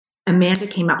Amanda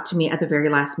came up to me at the very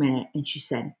last minute and she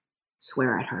said,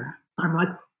 swear at her. I'm like,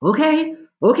 okay.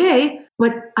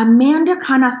 But Amanda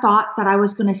kind of thought that I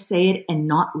was going to say it and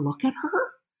not look at her.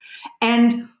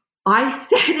 And I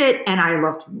said it and I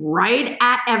looked right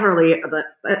at Everly,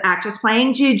 the actress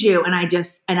playing Juju, and I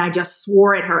just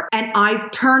swore at her. And I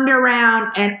turned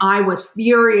around and I was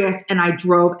furious and I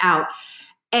drove out.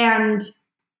 And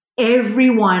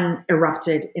everyone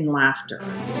erupted in laughter.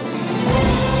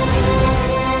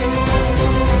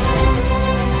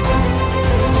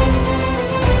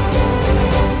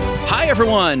 Hi,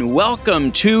 everyone.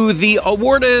 Welcome to The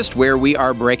Awardist, where we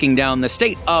are breaking down the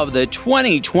state of the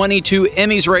 2022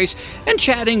 Emmys race and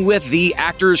chatting with the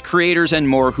actors, creators, and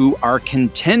more who are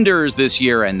contenders this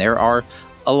year. And there are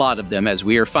a lot of them, as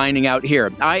we are finding out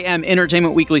here. I am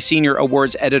Entertainment Weekly Senior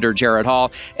Awards Editor Jared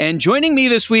Hall, and joining me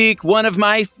this week, one of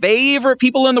my favorite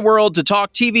people in the world to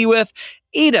talk TV with,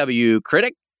 EW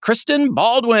critic Kristen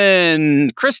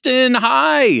Baldwin. Kristen,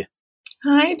 hi.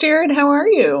 Hi, Jared. How are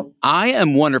you? I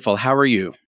am wonderful. How are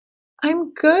you?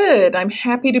 I'm good. I'm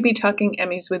happy to be talking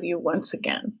Emmys with you once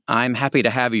again. I'm happy to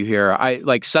have you here.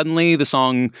 Suddenly the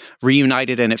song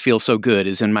Reunited and It Feels So Good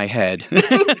is in my head.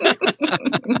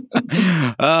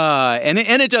 And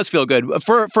it does feel good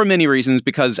for many reasons,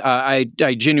 because I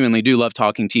genuinely do love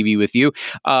talking TV with you.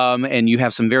 And you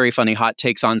have some very funny hot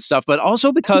takes on stuff, but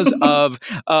also because of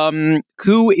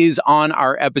who is on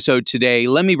our episode today.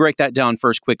 Let me break that down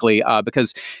first quickly,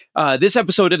 because this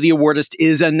episode of The Awardist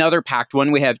is another packed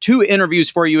one. We have two interviews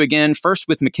for you again. First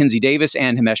with Mackenzie Davis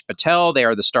and Himesh Patel. They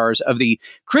are the stars of the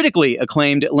critically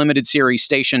acclaimed limited series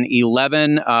Station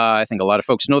 11. I think a lot of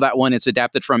folks know that one. It's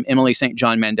adapted from Emily St.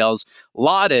 John Mandel's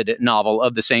lauded novel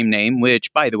of the same name,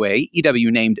 which, by the way,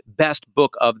 EW named Best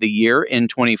Book of the Year in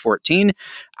 2014.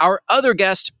 Our other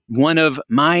guest, one of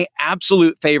my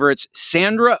absolute favorites,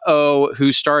 Sandra Oh,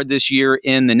 who starred this year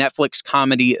in the Netflix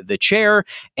comedy The Chair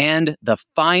and the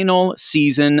final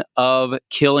season of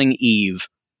Killing Eve.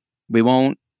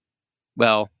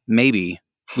 Maybe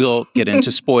we'll get into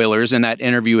spoilers in that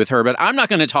interview with her, but I'm not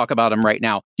going to talk about them right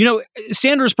now. You know,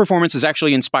 Sandra's performance is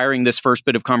actually inspiring this first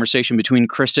bit of conversation between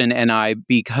Kristen and I,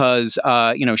 because,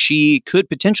 she could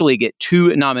potentially get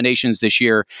 2 nominations this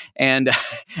year. And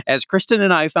as Kristen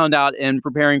and I found out in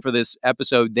preparing for this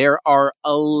episode, there are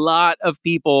a lot of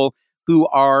people who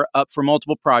are up for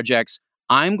multiple projects.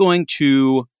 I'm going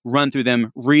to run through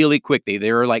them really quickly.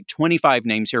 There are like 25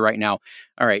 names here right now.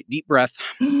 All right, deep breath.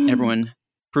 Everyone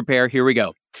prepare. Here we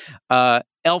go.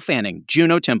 Elle Fanning,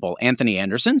 Juno Temple, Anthony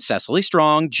Anderson, Cecily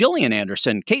Strong, Gillian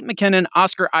Anderson, Kate McKinnon,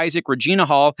 Oscar Isaac, Regina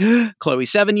Hall, Chloe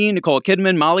Sevigny, Nicole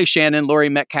Kidman, Molly Shannon, Laurie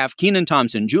Metcalf, Kenan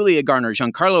Thompson, Julia Garner,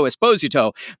 Giancarlo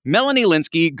Esposito, Melanie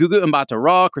Linsky, Gugu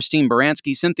Mbatha-Raw, Christine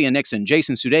Baranski, Cynthia Nixon,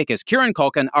 Jason Sudeikis, Kieran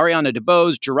Culkin, Ariana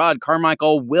DeBose, Gerard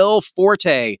Carmichael, Will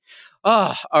Forte.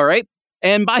 Oh, all right.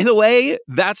 And by the way,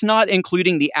 that's not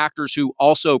including the actors who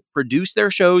also produce their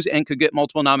shows and could get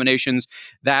multiple nominations.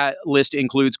 That list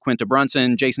includes Quinta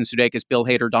Brunson, Jason Sudeikis, Bill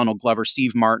Hader, Donald Glover,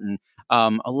 Steve Martin.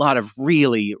 A lot of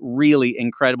really, really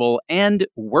incredible and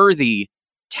worthy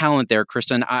talent there,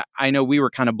 Kristen. I know we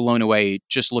were kind of blown away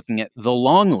just looking at the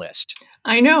long list.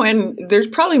 I know, and there's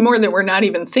probably more that we're not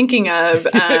even thinking of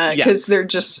because there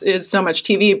just is so much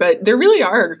TV, but there really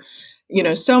are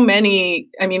so many.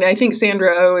 I mean, I think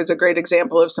Sandra Oh is a great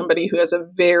example of somebody who has a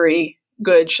very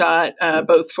good shot,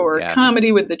 both for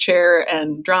comedy with The Chair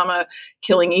and drama,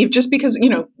 Killing Eve, just because,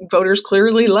 voters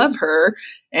clearly love her.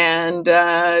 And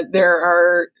there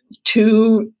are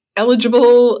 2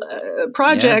 eligible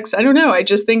projects. I don't know. I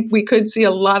just think we could see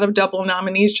a lot of double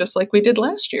nominees, just like we did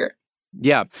last year.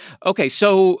 Yeah. Okay.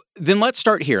 So then let's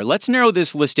start here. Let's narrow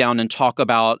this list down and talk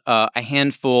about a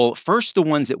handful. First, the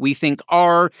ones that we think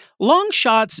are long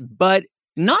shots, but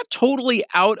not totally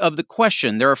out of the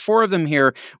question. There are 4 of them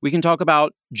here. We can talk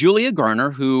about Julia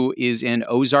Garner, who is in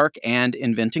Ozark and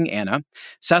Inventing Anna,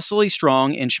 Cecily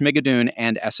Strong in Schmigadoon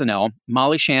and SNL,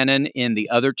 Molly Shannon in the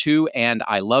other 2, and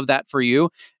I Love That for You,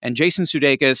 and Jason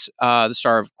Sudeikis, the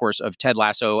star, of course, of Ted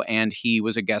Lasso, and he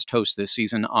was a guest host this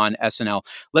season on SNL.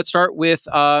 Let's start with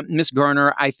Miss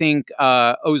Garner. I think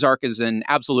Ozark is an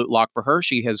absolute lock for her.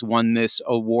 She has won this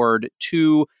award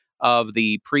 2 of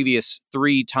the previous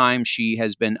 3 times she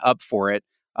has been up for it.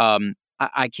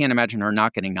 I can't imagine her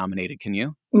not getting nominated. Can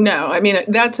you? No, I mean,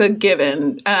 that's a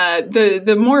given.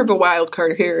 The more of a wild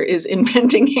card here is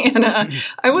Inventing Anna.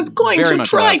 I was going to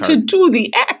try to do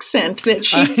the accent that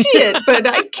she did, but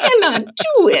I cannot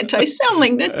do it. I sound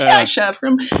like Natasha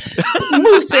from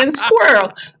Moose and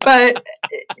Squirrel. But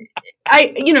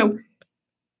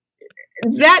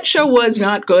that show was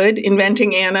not good.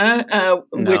 Inventing Anna,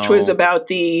 which was No. about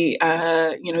the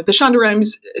the Shonda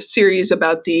Rhimes series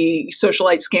about the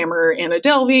socialite scammer Anna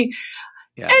Delvey.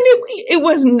 Yeah. And it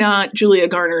was not Julia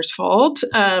Garner's fault.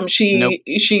 Nope.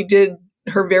 She did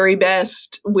her very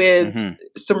best with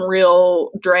some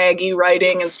real draggy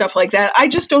writing and stuff like that. I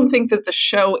just don't think that the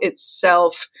show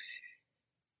itself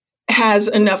has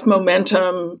enough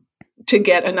momentum to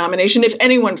get a nomination. If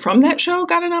anyone from that show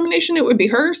got a nomination, it would be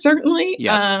her, certainly.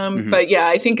 Yep. But yeah,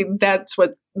 I think that's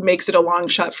what makes it a long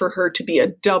shot for her to be a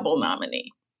double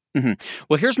nominee.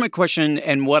 Well, here's my question,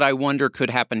 and what I wonder could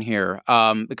happen here,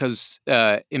 because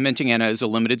Inventing Anna is a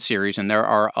limited series, and there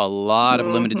are a lot of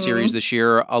limited series this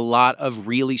year, a lot of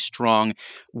really strong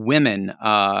women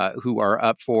who are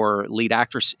up for lead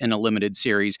actress in a limited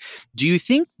series. Do you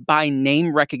think by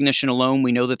name recognition alone,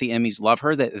 we know that the Emmys love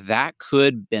her, that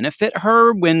could benefit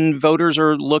her when voters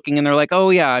are looking and they're like, oh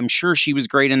yeah, I'm sure she was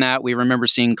great in that. We remember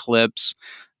seeing clips.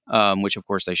 Which, of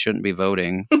course, they shouldn't be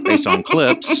voting based on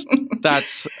clips.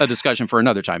 That's a discussion for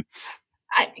another time.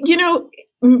 I'm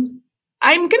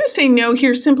going to say no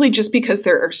here simply just because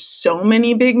there are so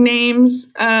many big names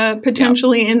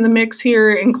potentially in the mix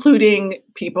here, including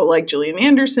people like Gillian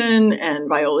Anderson and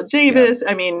Viola Davis.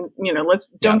 I mean,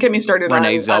 don't get me started on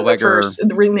the first,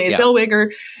 Renee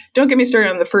Zellweger. Don't get me started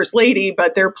on the First Lady,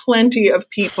 but there are plenty of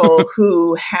people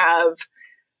who have,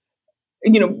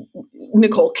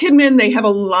 Nicole Kidman. They have a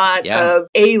lot of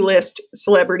A-list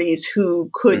celebrities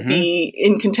who could be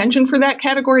in contention for that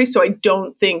category. So I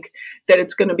don't think that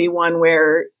it's going to be one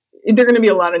where there are going to be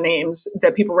a lot of names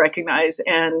that people recognize.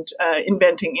 And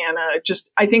Inventing Anna,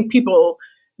 I think people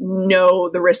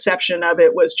know the reception of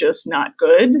it was just not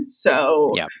good.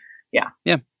 So yeah.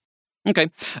 Okay.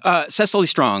 Cecily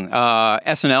Strong,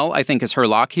 SNL, I think is her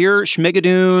lock here.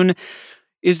 Schmigadoon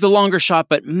is the longer shot,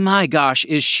 but my gosh,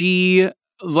 is she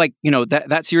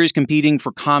that series competing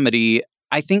for comedy?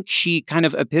 I think she kind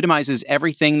of epitomizes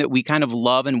everything that we kind of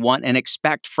love and want and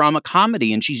expect from a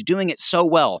comedy, and she's doing it so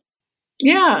well.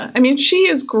 Yeah, I mean, she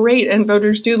is great, and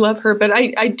voters do love her. But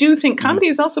I do think comedy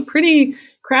is also pretty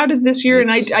crowded this year,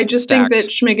 and I just think that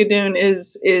Schmigadoon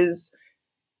is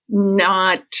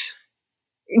not.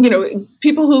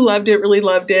 People who loved it really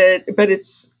loved it, but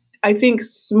it's, I think,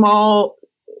 small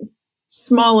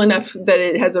enough that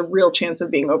it has a real chance of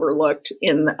being overlooked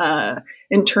in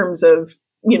terms of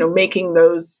making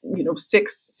those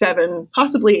 6, 7,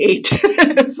 possibly 8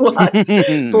 slots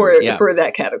for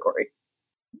that category.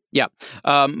 Yeah,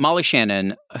 Molly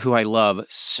Shannon, who I love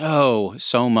so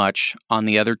much on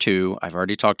the other two. I've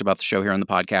already talked about the show here on the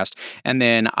podcast, and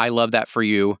then I Love That for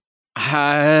You.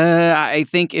 I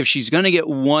think if she's going to get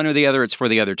one or the other, it's for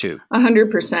the other two.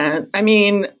 100%. I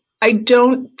mean, I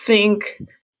don't think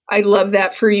I Love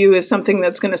That for You is something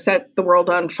that's going to set the world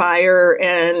on fire.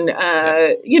 And,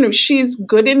 she's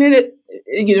good in it,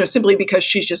 simply because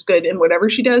she's just good in whatever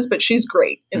she does, but she's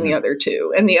great in the other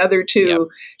two. And the other two,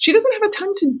 she doesn't have a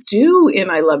ton to do in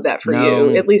I Love That for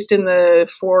You, at least in the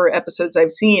 4 episodes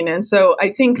I've seen. And so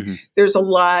I think there's a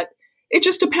lot. It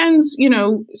just depends,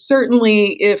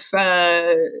 certainly if,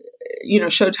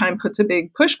 Showtime puts a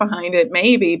big push behind it,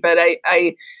 maybe, but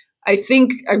I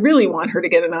think I really want her to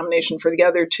get a nomination for the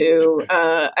other two.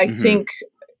 I think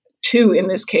 2 in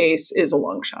this case is a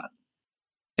long shot.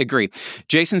 Agree.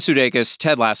 Jason Sudeikis,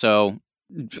 Ted Lasso,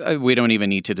 we don't even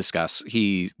need to discuss.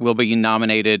 He will be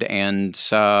nominated and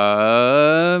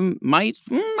might,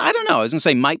 I don't know, I was going to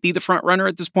say might be the front runner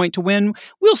at this point to win.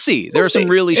 We'll see. There are some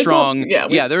really strong,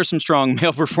 there are some strong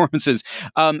male performances.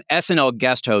 SNL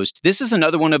guest host. This is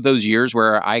another one of those years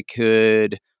where I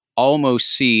could almost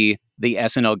see the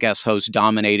SNL guest host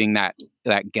dominating that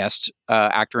guest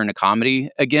actor in a comedy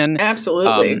again.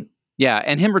 Absolutely.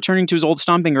 And him returning to his old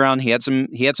stomping ground. He had some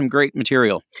great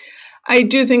material. I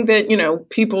do think that,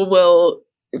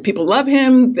 people love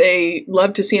him. They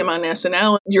love to see him on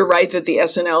SNL. You're right that the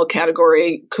SNL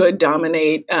category could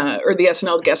dominate, or the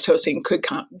SNL guest hosting could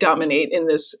dominate in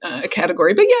this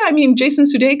category. But yeah, I mean, Jason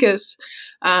Sudeikis,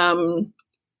 I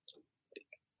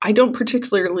don't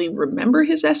particularly remember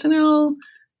his SNL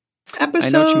episode.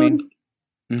 I know what you mean.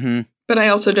 Mm-hmm. But I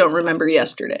also don't remember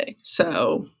yesterday.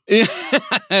 So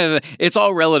it's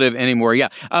all relative anymore. Yeah.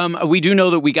 We do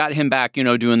know that we got him back,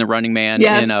 doing the Running Man.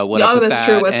 Yes. In, What Up With That's That.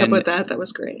 True. What's Up With That? That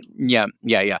was great. Yeah.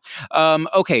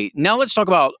 Okay. Now let's talk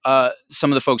about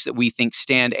some of the folks that we think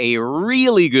stand a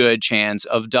really good chance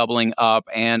of doubling up.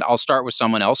 And I'll start with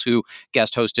someone else who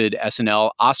guest hosted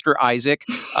SNL, Oscar Isaac.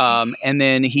 And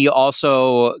then he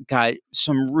also got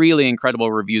some really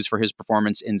incredible reviews for his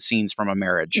performance in Scenes from a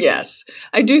Marriage. Yes.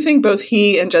 I do think both both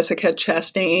he and Jessica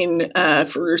Chastain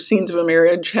for Scenes of a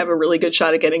Marriage have a really good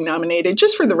shot at getting nominated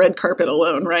just for the red carpet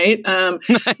alone, right?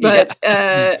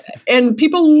 And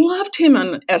people loved him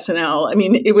on SNL. I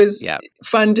mean, it was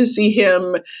fun to see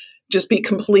him just be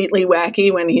completely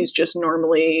wacky when he's just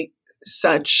normally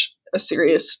such a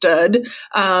serious stud.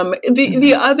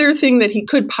 The other thing that he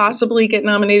could possibly get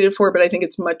nominated for, but I think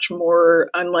it's much more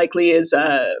unlikely, is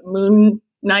Moon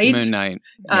Knight. Moon Knight.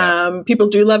 Yeah. People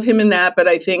do love him in that, but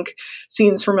I think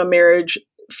Scenes from a Marriage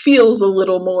feels a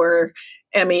little more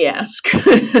Emmy-esque.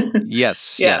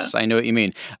 Yes, I know what you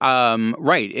mean.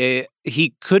 Right.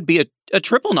 He could be a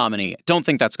triple nominee. Don't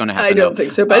think that's going to happen. I don't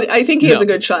think so, but I think he has a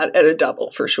good shot at a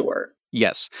double for sure.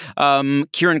 Yes.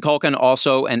 Kieran Culkin,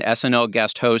 also an SNL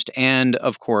guest host, and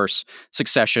of course,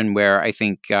 Succession, where I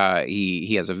think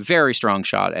he has a very strong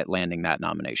shot at landing that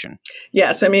nomination.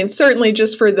 Yes. I mean, certainly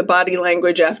just for the body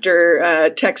language after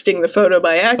texting the photo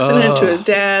by accident to his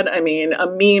dad. I mean, a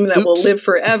meme that will live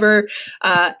forever.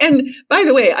 And by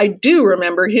the way, I do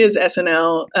remember his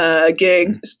SNL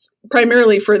gig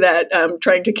primarily for that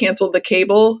trying to cancel the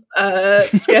cable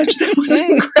sketch that was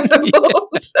incredible.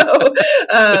 So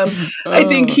I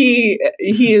think he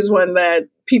is one that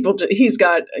he's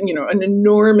got, an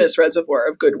enormous reservoir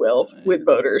of goodwill with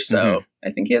voters. So I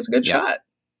think he has a good shot.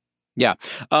 Yeah.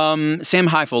 Sam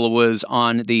Heifel was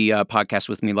on the podcast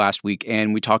with me last week,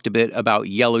 and we talked a bit about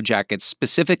Yellow Jackets,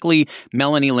 specifically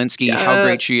Melanie Lynskey, how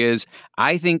great she is.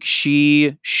 I think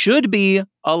she should be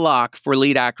a lock for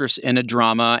lead actress in a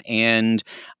drama, and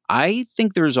I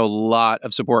think there's a lot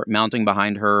of support mounting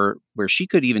behind her where she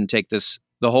could even take this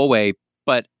the whole way,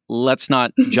 but let's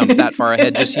not jump that far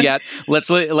ahead just yet. Let's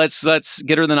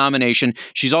get her the nomination.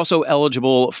 She's also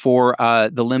eligible for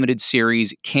the limited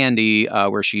series Candy,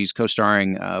 where she's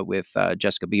co-starring with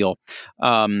Jessica Biel.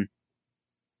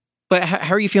 But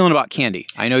how are you feeling about Candy?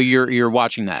 I know you're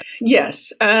watching that.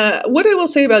 Yes. What I will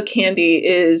say about Candy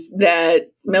is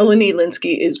that Melanie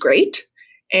Lynskey is great.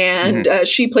 And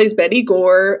she plays Betty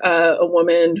Gore, a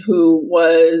woman who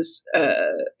was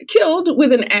killed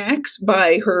with an axe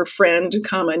by her friend,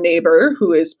 neighbor,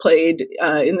 who is played,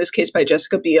 in this case, by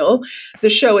Jessica Biel. The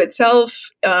show itself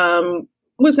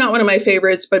was not one of my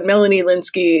favorites, but Melanie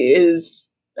Lynskey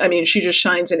she just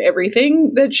shines in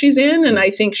everything that she's in. And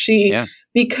I think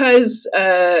because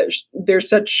there's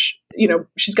such,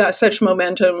 she's got such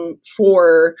momentum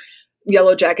for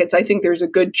Yellow Jackets, I think there's a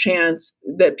good chance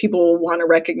that people will want to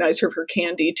recognize her for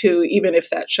Candy too, even if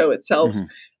that show itself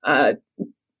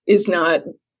is not.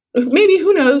 Maybe,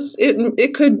 who knows?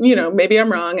 It could, maybe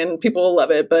I'm wrong and people will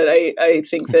love it, but I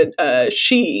think that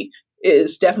she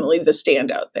is definitely the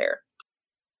standout there.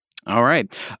 All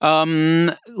right.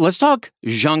 Let's talk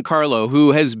Giancarlo,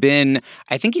 who has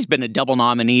he's been a double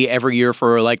nominee every year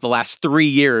for like the last 3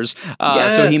 years.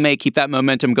 So he may keep that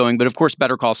momentum going. But of course,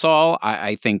 Better Call Saul,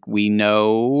 I think we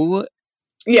know.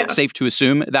 Yeah. Safe to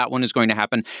assume that one is going to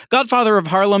happen. Godfather of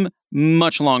Harlem,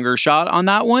 much longer shot on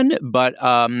that one. But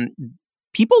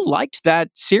people liked that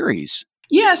series.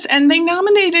 Yes, and they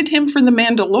nominated him for The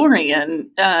Mandalorian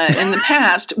in the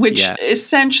past, which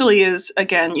essentially is,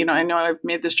 again, I know I've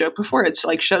made this joke before. It's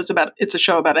like it's a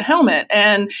show about a helmet,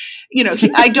 and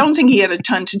I don't think he had a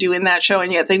ton to do in that show,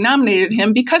 and yet they nominated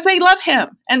him because they love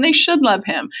him, and they should love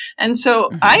him. And so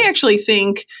I actually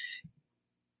think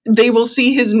they will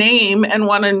see his name and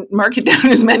want to mark it down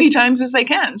as many times as they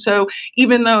can. So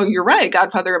even though you're right,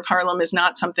 Godfather of Harlem is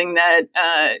not something that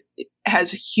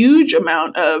has a huge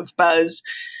amount of buzz,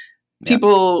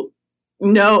 people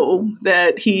know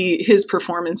that his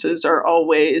performances are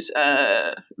always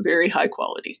very high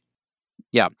quality.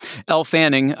 Yeah. Elle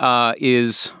Fanning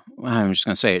is... I'm just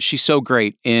going to say it. She's so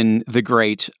great in The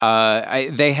Great.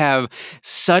 They have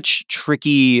such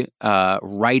tricky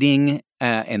writing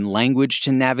and language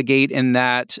to navigate in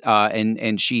that,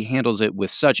 and she handles it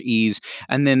with such ease.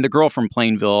 And then The Girl from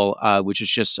Plainville, which is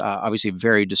just obviously a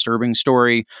very disturbing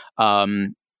story.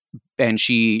 And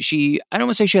she I don't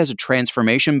want to say she has a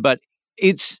transformation, but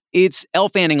it's Elle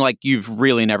Fanning like you've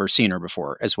really never seen her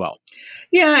before as well.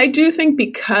 Yeah, I do think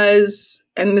because,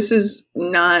 and this is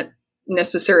not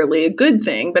necessarily a good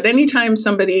thing, but anytime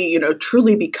somebody,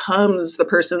 truly becomes the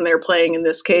person they're playing, in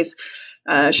this case,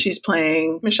 she's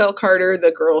playing Michelle Carter,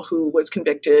 the girl who was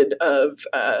convicted of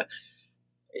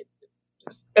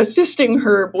assisting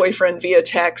her boyfriend via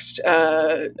text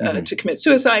to commit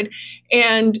suicide.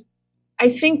 And I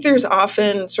think there's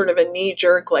often sort of a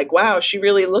knee-jerk, like, wow, she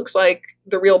really looks like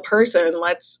the real person.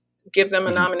 Let's give them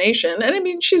a nomination. And I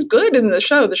mean, she's good in the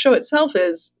show. The show itself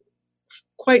is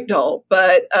quite dull,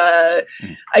 but I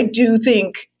do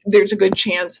think there's a good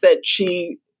chance that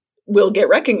she will get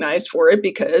recognized for it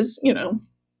because,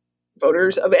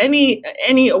 voters of any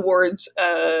awards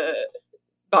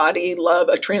body love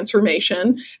a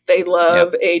transformation. They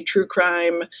love a true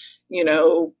crime,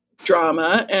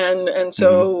 drama, and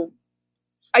so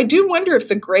I do wonder if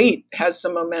The Great has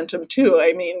some momentum too.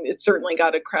 I mean, it certainly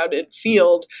got a crowded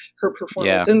field, her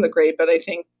performance in The Great, but I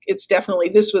think it's definitely,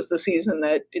 this was the season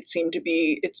that it seemed to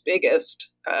be its biggest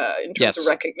in terms of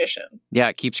recognition. Yeah,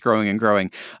 it keeps growing and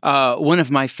growing. One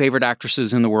of my favorite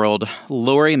actresses in the world,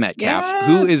 Laurie Metcalf,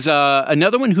 who is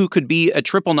another one who could be a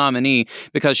triple nominee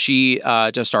because she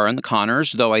does star in The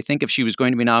Conners, though I think if she was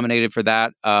going to be nominated for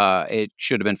that, it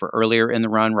should have been for earlier in the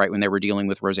run, right when they were dealing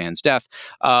with Roseanne's death.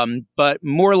 But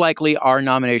more likely are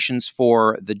nominations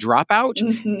for The Dropout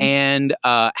and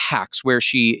Hacks, where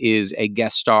she is a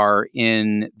guest star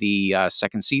in the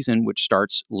second season, which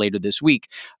starts later this week.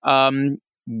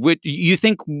 Would you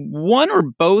think one or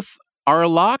both are a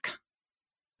lock?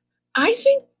 I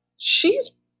think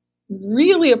she's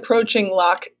really approaching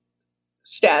lock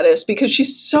status because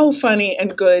she's so funny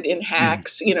and good in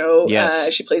Hacks.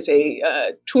 She plays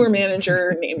a tour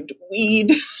manager named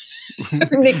Weed.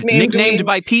 Nicknamed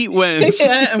by Pete Wentz.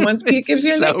 And once Pete gives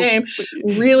you a nickname,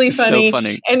 really funny. So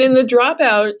funny. And in The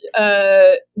Dropout,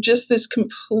 just this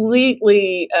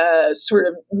completely sort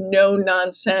of no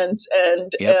nonsense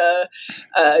and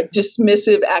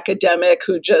dismissive academic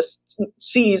who just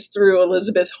sees through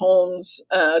Elizabeth Holmes'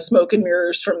 smoke and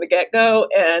mirrors from the get-go,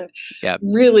 and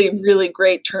really, really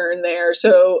great turn there.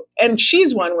 So, and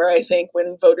she's one where I think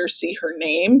when voters see her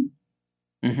name,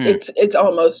 it's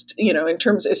almost, in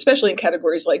terms, especially in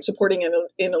categories like supporting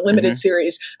in a limited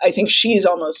series, I think she's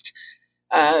almost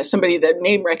somebody that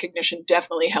name recognition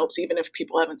definitely helps, even if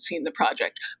people haven't seen the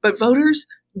project. But voters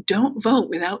don't vote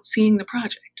without seeing the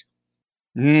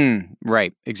project.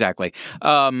 Right, exactly.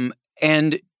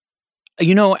 And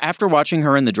after watching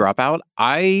her in The Dropout,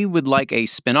 I would like a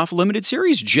spin-off limited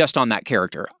series just on that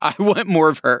character. I want more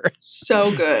of her.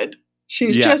 So good.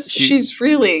 She's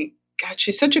really, God,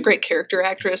 she's such a great character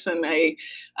actress, and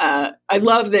I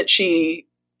love that she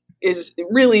is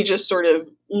really just sort of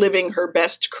living her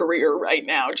best career right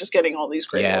now, just getting all these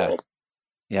great roles.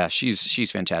 Yeah,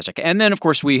 she's fantastic. And then, of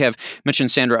course, we have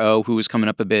mentioned Sandra Oh, who is coming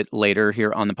up a bit later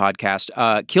here on the podcast.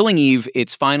 Killing Eve,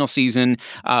 its final season,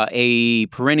 a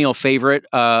perennial favorite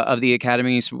of the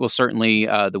Academies. Well, certainly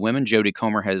the women. Jodie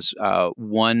Comer has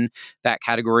won that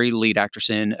category, lead actress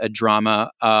in a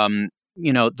drama.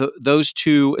 Those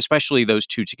two, especially those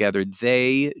two together,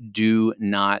 they do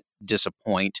not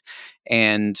disappoint,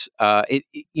 and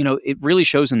it really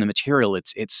shows in the material.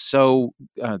 It's so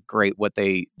great what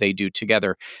they do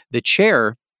together. The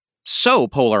Chair, so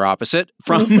polar opposite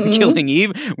from Killing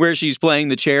Eve, where she's playing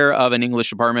the chair of an English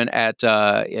department at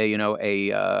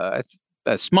a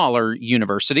smaller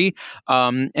university,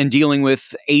 and dealing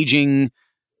with aging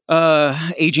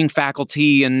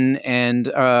faculty and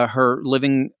her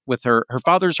living with her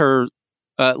father's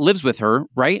lives with her,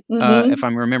 right? If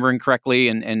I'm remembering correctly,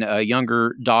 and a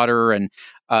younger daughter, and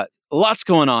lots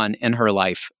going on in her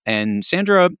life. And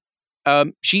Sandra,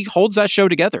 she holds that show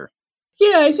together.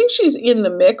 Yeah, I think she's in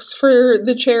the mix for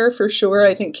The Chair for sure.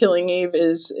 I think Killing Eve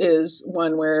is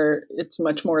one where it's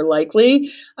much more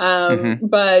likely.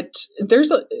 But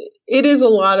it is a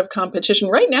lot of competition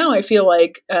right now. I feel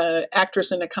like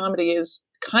actress in a comedy is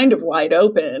kind of wide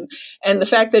open, and the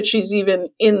fact that she's even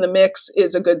in the mix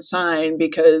is a good sign,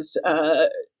 because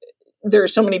there are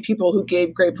so many people who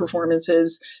gave great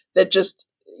performances that just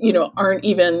aren't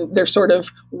even, they're sort of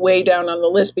way down on the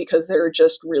list because they're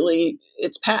just really,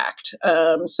 it's packed.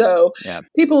 So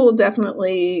people will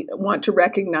definitely want to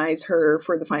recognize her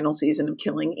for the final season of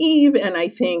Killing Eve. And I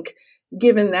think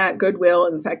given that goodwill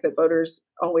and the fact that voters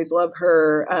always love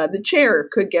her, The Chair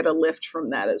could get a lift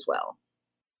from that as well.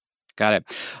 Got it.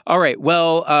 All right.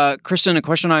 Well, Kristen, a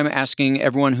question I'm asking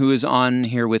everyone who is on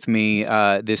here with me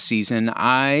this season.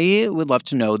 I would love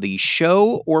to know the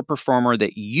show or performer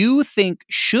that you think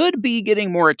should be getting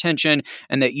more attention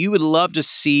and that you would love to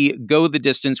see go the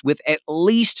distance with at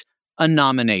least a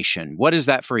nomination. What is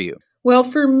that for you? Well,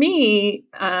 for me,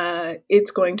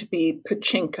 it's going to be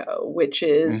Pachinko, which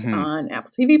is on Apple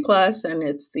TV Plus, and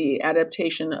it's the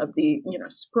adaptation of the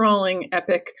sprawling,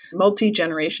 epic,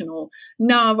 multi-generational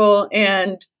novel.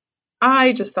 And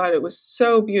I just thought it was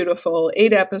so beautiful.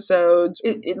 8 episodes.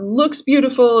 It looks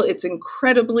beautiful. It's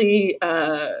incredibly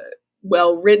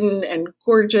well written and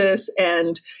gorgeous.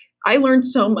 And I learned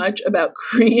so much about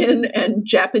Korean and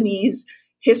Japanese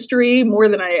history, more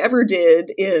than I ever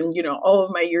did in, all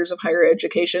of my years of higher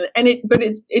education. And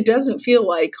it doesn't feel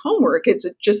like homework. It's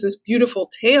just this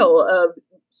beautiful tale of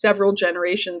several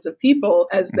generations of people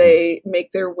as they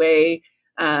make their way,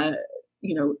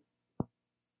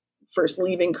 first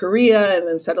leaving Korea and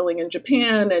then settling in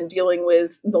Japan and dealing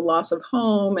with the loss of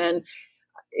home. And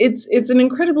it's an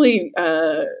incredibly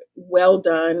well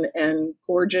done and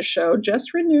gorgeous show,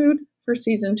 just renewed for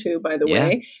season 2, by the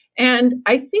way. And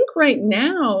I think right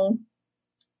now,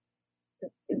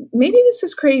 maybe this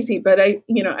is crazy, but I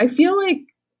feel like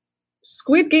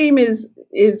Squid Game is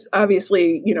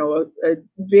obviously, a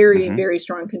very, very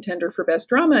strong contender for best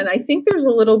drama. And I think there's a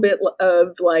little bit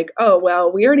of like, oh,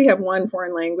 well, we already have one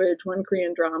foreign language, one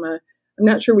Korean drama. I'm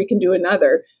not sure we can do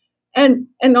another. And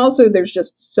also there's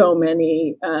just so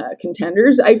many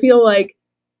contenders. I feel like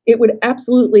it would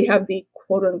absolutely have the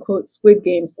quote unquote Squid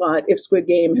Game slot if Squid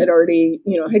Game had already,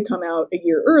 had come out a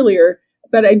year earlier.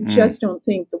 But I just don't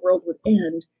think the world would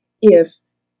end if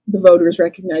the voters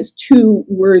recognize 2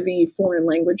 worthy foreign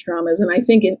language dramas. And I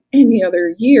think in any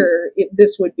other year,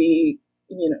 this would be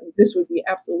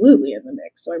absolutely in the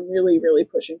mix. So I'm really, really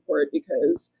pushing for it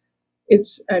because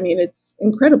it's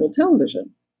incredible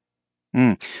television.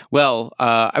 Well,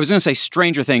 I was going to say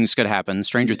stranger things could happen.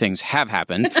 Stranger things have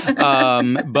happened.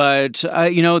 But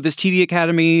this TV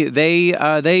Academy,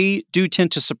 they do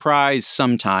tend to surprise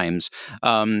sometimes.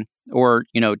 Or,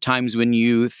 times when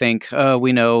you think,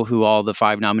 we know who all the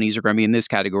 5 nominees are going to be in this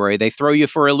category. They throw you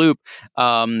for a loop.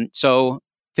 So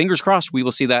fingers crossed, we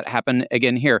will see that happen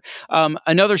again here.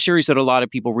 Another series that a lot of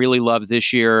people really love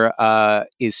this year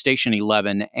is Station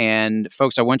 11. And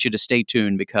folks, I want you to stay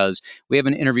tuned because we have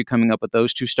an interview coming up with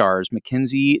those 2 stars,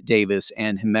 Mackenzie Davis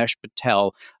and Himesh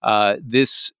Patel.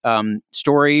 This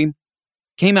story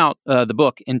came out, the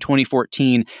book, in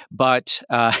 2014, but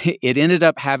it ended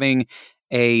up having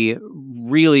a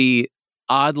really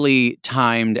oddly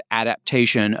timed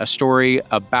adaptation, a story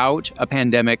about a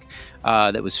pandemic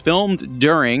that was filmed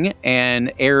during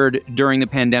and aired during the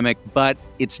pandemic, but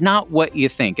it's not what you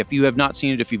think. If you have not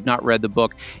seen it, if you've not read the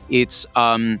book, it's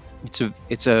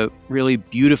a really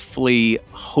beautifully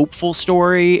hopeful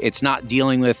story. It's not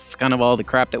dealing with kind of all the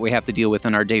crap that we have to deal with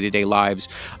in our day-to-day lives.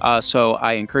 So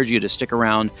I encourage you to stick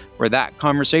around for that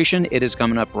conversation. It is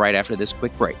coming up right after this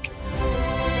quick break.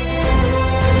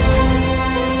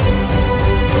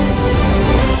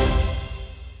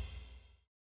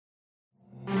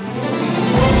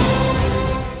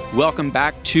 Welcome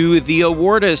back to The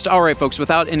Awardist. All right, folks,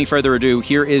 without any further ado,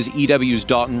 here is EW's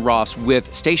Dalton Ross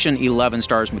with Station 11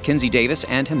 stars Mackenzie Davis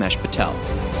and Himesh Patel.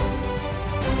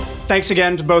 Thanks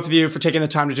again to both of you for taking the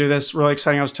time to do this. Really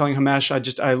exciting. I was telling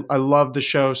Himesh, I love the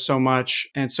show so much.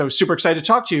 And so super excited to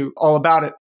talk to you all about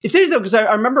it. It's interesting though, because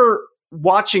I remember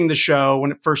watching the show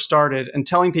when it first started and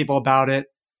telling people about it.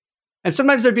 And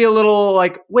sometimes there'd be a little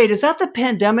like, wait, is that the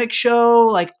pandemic show?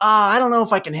 Like, I don't know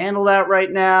if I can handle that right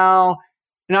now.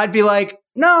 And I'd be like,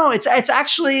 no, it's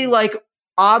actually like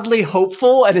oddly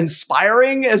hopeful and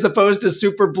inspiring as opposed to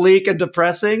super bleak and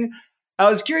depressing. I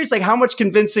was curious, like, how much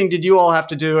convincing did you all have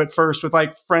to do at first with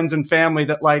like friends and family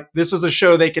that like this was a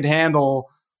show they could handle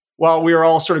while we were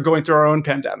all sort of going through our own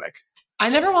pandemic? I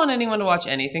never want anyone to watch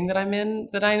anything that I'm in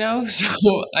that I know. So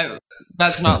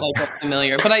that's not like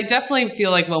familiar. But I definitely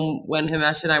feel like when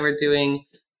Himesh and I were doing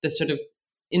this sort of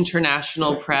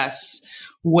international press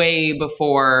way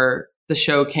before the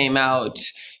show came out,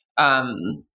 there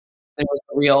was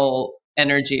a real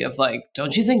energy of like,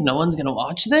 don't you think no one's going to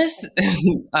watch this?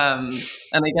 And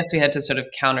I guess we had to sort of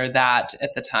counter that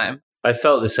at the time. I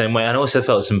felt the same way. And I also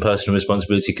felt some personal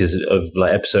responsibility because of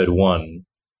like episode 1,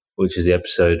 which is the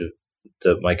episode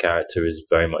that my character is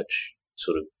very much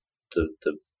sort of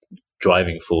the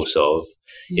driving force of,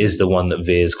 is the one that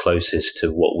veers closest to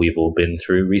what we've all been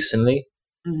through recently.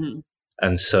 Mm-hmm.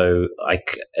 And so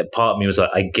part of me was like,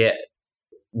 I get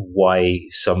why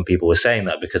some people were saying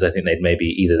that, because I think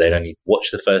they'd only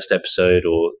watched the first episode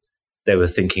or they were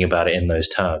thinking about it in those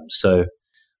terms. So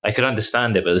I could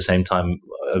understand it, but at the same time,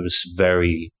 I was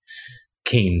very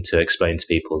keen to explain to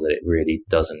people that it really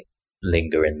doesn't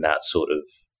linger in that sort of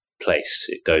place.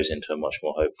 It goes into a much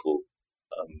more hopeful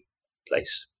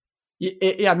place.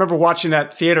 Yeah, I remember watching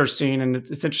that theater scene, and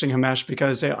it's interesting, Himesh,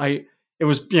 because it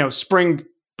was spring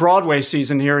Broadway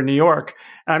season here in New York.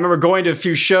 And I remember going to a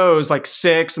few shows, like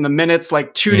 6 in the minutes,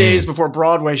 like 2 days before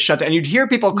Broadway shut down. And you'd hear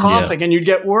people coughing and you'd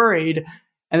get worried.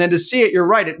 And then to see it, you're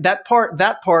right. That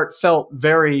part felt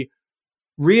very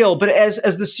real. But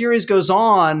as the series goes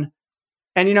on,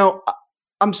 and,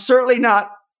 I'm certainly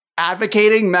not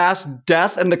advocating mass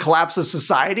death and the collapse of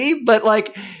society, but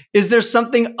like, is there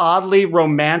something oddly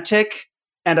romantic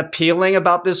and appealing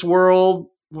about this world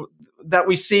that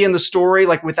we see in the story,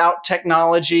 like without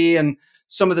technology and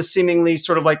some of the seemingly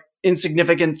sort of like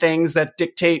insignificant things that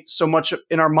dictate so much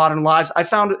in our modern lives? I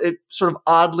found it sort of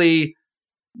oddly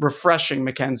refreshing,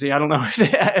 Mackenzie. I don't know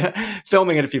if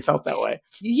filming it, if you felt that way.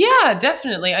 Yeah,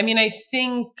 definitely. I mean, I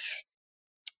think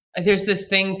there's this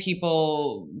thing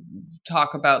people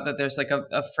talk about, that there's like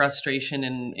a frustration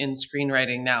in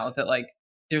screenwriting now, that like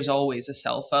there's always a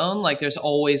cell phone, like there's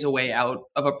always a way out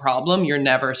of a problem. You're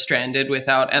never stranded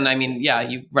without, and I mean, yeah,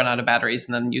 you run out of batteries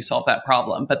and then you solve that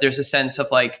problem, but there's a sense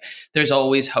of like there's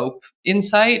always hope in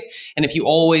sight. And if you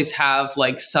always have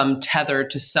like some tether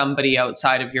to somebody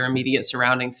outside of your immediate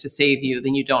surroundings to save you,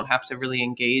 then you don't have to really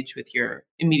engage with your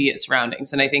immediate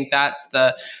surroundings. And I think that's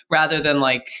rather than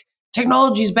like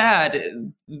technology's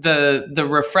bad, the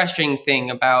refreshing thing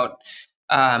about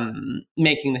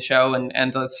making the show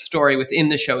and the story within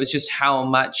the show is just how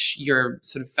much your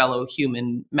sort of fellow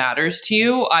human matters to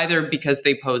you, either because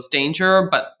they pose danger,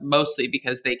 but mostly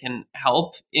because they can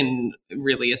help in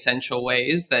really essential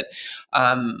ways that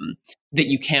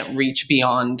you can't reach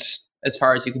beyond as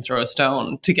far as you can throw a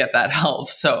stone to get that help.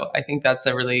 So I think that's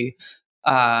a really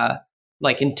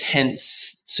like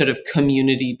intense sort of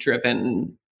community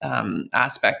driven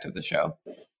aspect of the show.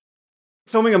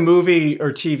 Filming a movie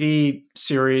or TV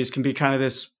series can be kind of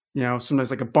this,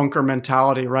 sometimes like a bunker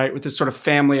mentality, right? With this sort of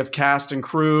family of cast and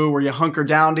crew where you hunker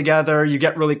down together, you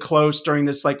get really close during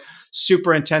this like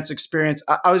super intense experience.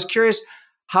 I was curious,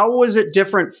 how was it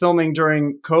different filming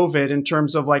during COVID in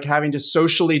terms of like having to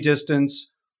socially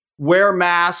distance, wear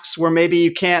masks where maybe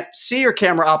you can't see your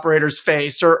camera operator's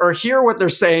face or hear what they're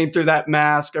saying through that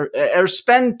mask, or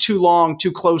spend too long,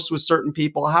 too close with certain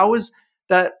people? How was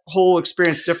that whole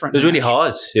experience different? It was really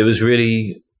hard. It was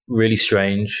really, really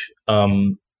strange.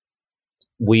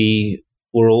 We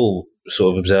were all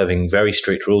sort of observing very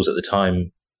strict rules at the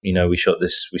time. We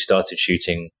started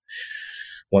shooting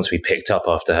once we picked up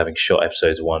after having shot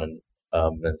episodes 1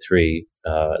 and 3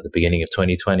 at the beginning of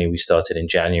 2020. We started in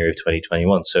January of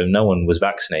 2021. So no one was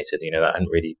vaccinated. That hadn't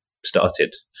really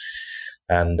started.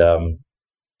 And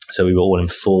so we were all in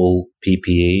full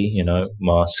PPE,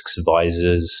 masks,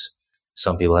 visors.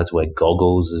 Some people had to wear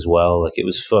goggles as well. Like it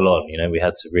was full on, we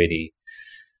had to really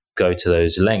go to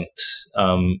those lengths.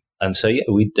 And so, yeah,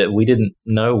 we didn't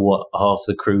know what half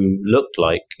the crew looked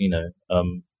like,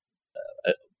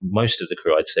 most of the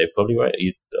crew, I'd say, probably, right?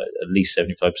 At least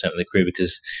 75% of the crew,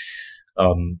 because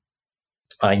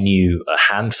I knew a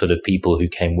handful of people who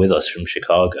came with us from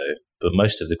Chicago, but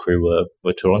most of the crew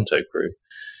were Toronto crew.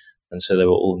 And so they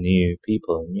were all new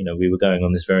people. And, we were going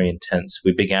on this very intense.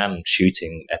 We began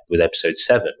shooting with episode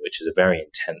 7, which is a very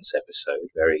intense episode,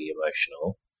 very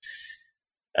emotional.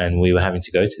 And we were having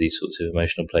to go to these sorts of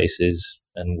emotional places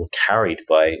and were carried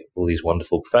by all these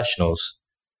wonderful professionals.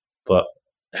 But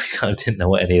I kind of didn't know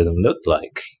what any of them looked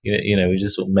like. We were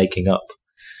just sort of making up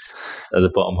at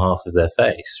the bottom half of their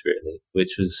face, really,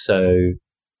 which was so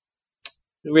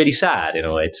really sad in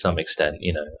a way, to some extent,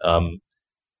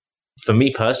 For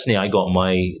me personally, I got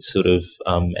my sort of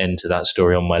end to that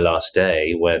story on my last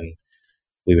day when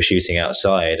we were shooting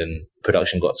outside, and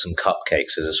production got some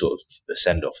cupcakes as a sort of a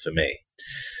send-off for me.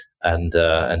 And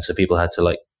so people had to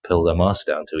like pull their mask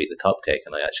down to eat the cupcake,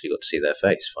 and I actually got to see their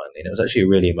face finally. And it was actually a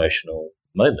really emotional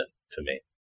moment for me.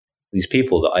 These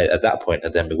people that I, at that point,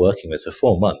 had then been working with for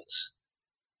 4 months.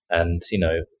 And,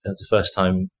 it was the first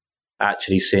time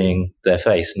actually seeing their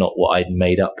face, not what I'd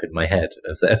made up in my head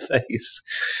of their face.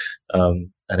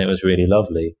 And it was really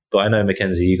lovely. But I know,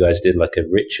 Mackenzie, you guys did like a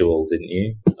ritual, didn't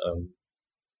you?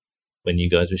 When you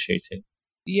guys were shooting?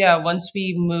 Yeah, once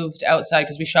we moved outside,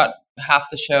 because we shot half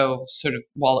the show sort of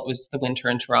while it was the winter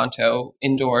in Toronto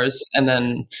indoors. And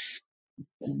then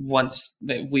once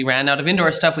we ran out of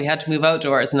indoor stuff, we had to move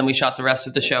outdoors, and then we shot the rest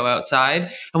of the show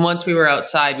outside. And once we were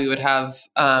outside, we would have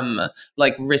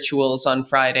like rituals on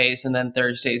Fridays and then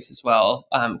Thursdays as well,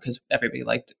 because everybody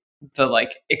liked the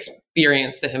like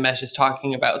experience that Himesh is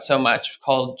talking about so much,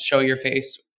 called Show Your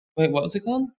Face. Wait, what was it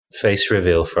called? Face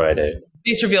Reveal Friday.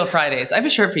 Face Reveal Fridays. I have a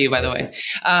shirt for you, by the way.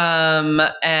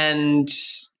 And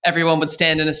everyone would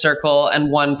stand in a circle,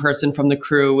 and one person from the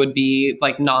crew would be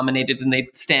like nominated, and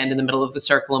they'd stand in the middle of the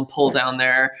circle and pull down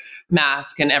their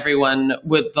mask, and everyone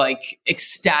would like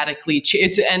ecstatically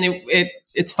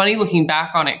it's funny looking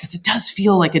back on it, because it does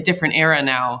feel like a different era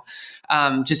now,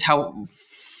 just how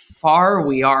far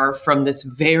we are from this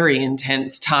very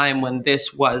intense time when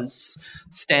this was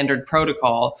standard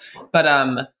protocol.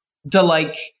 But the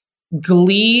like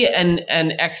glee and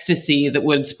ecstasy that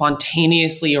would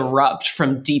spontaneously erupt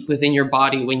from deep within your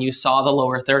body when you saw the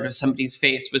lower third of somebody's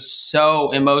face was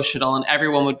so emotional, and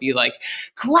everyone would be like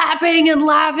clapping and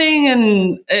laughing,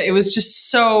 and it was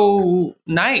just so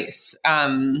nice.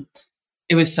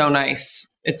 It was so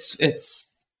nice. It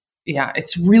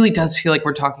really does feel like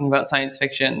we're talking about science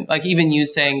fiction. Like even you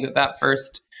saying that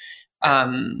first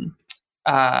the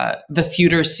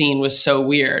theater scene was so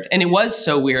weird. And it was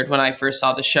so weird when I first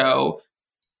saw the show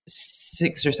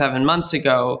 6 or 7 months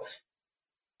ago.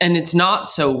 And it's not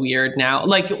so weird now.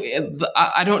 Like,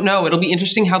 I don't know. It'll be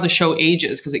interesting how the show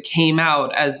ages, because it came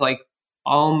out as like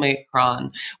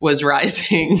Omicron was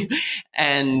rising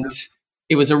and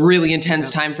it was a really intense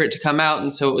time for it to come out.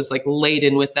 And so it was like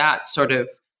laden with that sort of,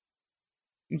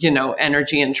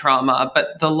 energy and trauma.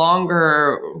 But the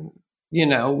longer,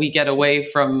 we get away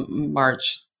from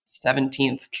March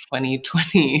 17th,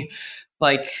 2020,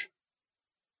 like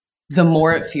the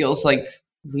more it feels like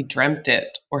we dreamt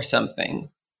it or something.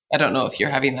 I don't know if you're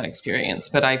having that experience,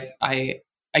 but I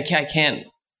can't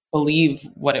believe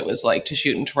what it was like to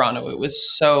shoot in Toronto. It was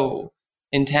so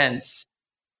intense.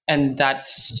 And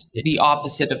that's the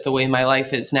opposite of the way my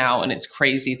life is now. And it's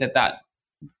crazy that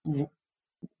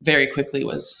very quickly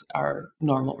was our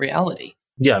normal reality.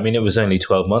 Yeah, I mean, it was only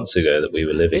 12 months ago that we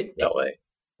were living that way,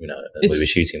 and we were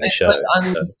shooting the show. Like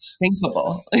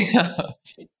unthinkable.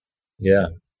 Yeah.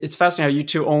 It's fascinating how you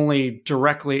two only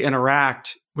directly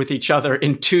interact with each other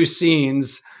in 2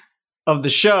 scenes of the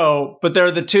show, but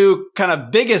they're the 2 kind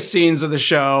of biggest scenes of the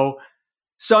show.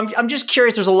 So I'm just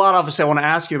curious. There's a lot, obviously, I want to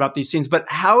ask you about these scenes, but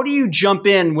how do you jump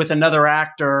in with another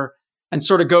actor and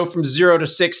sort of go from 0 to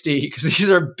 60? Because these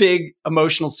are big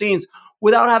emotional scenes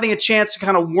without having a chance to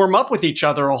kind of warm up with each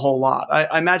other a whole lot.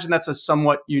 I imagine that's a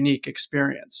somewhat unique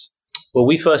experience. Well,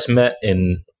 we first met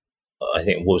in, I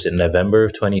think, what was it, November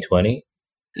of 2020?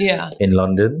 Yeah. In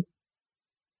London.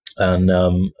 And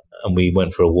we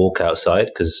went for a walk outside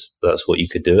because that's what you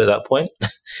could do at that point.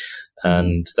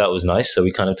 And that was nice. So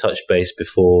we kind of touched base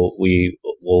before we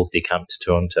all decamped to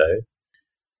Toronto.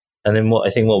 And then what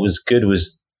was good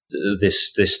was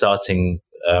this starting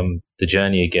the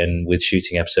journey again with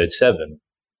shooting episode 7,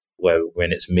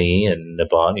 when it's me and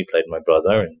Naban, who played my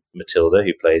brother, and Matilda,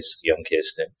 who plays young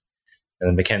Kirsten. And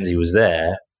then Mackenzie was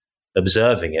there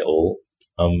observing it all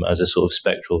as a sort of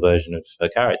spectral version of her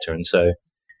character. And so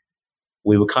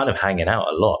we were kind of hanging out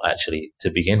a lot, actually, to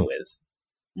begin with.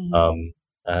 Mm-hmm.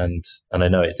 And I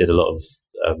know it did a lot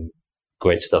of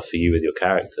great stuff for you with your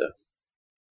character.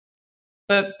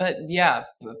 But yeah,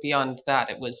 beyond that,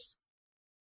 it was,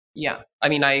 yeah. I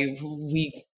mean,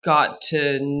 we got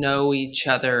to know each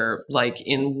other like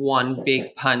in one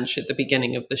big punch at the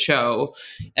beginning of the show,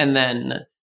 and then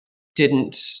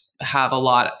didn't have a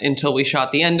lot until we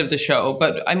shot the end of the show.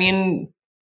 But I mean,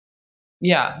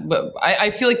 yeah, but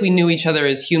I feel like we knew each other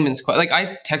as humans. Like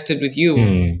I texted with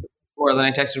you more than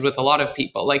I texted with a lot of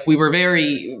people. Like we were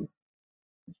very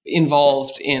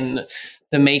involved in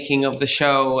the making of the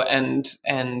show and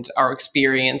our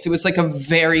experience. It was like a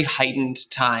very heightened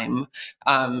time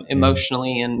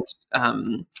emotionally and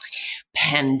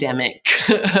pandemic.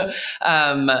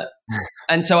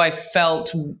 And so I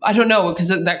felt, I don't know, because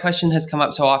that question has come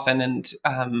up so often, and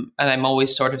I'm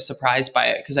always sort of surprised by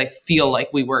it because I feel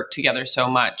like we work together so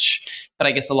much, but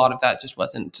I guess a lot of that just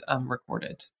wasn't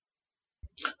recorded.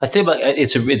 I think like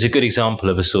it's a good example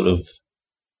of a sort of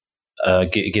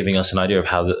giving us an idea of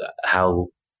how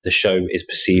the show is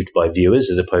perceived by viewers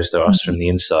as opposed to us from the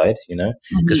inside,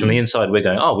 because from the inside we're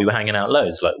going, oh, we were hanging out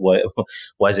loads. Like,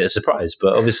 why is it a surprise?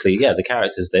 But obviously, yeah, the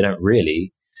characters, they don't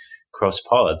really cross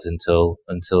paths until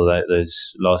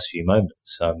those last few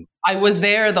moments. I was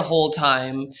there the whole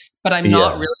time, but I'm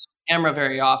not really on camera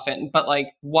very often. But like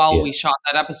while we shot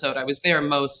that episode, I was there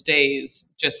most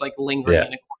days, just like lingering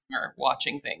in a corner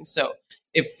watching things. So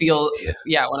it feels,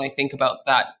 when I think about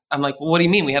that, I'm like, well, what do you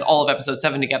mean? We had all of episode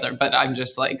 7 together, but I'm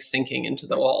just like sinking into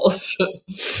the walls.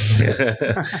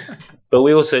 But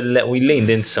we also we leaned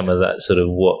into some of that sort of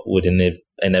what would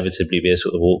inevitably be a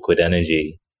sort of awkward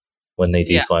energy when they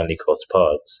do finally cross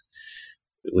paths.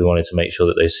 We wanted to make sure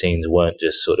that those scenes weren't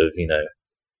just sort of,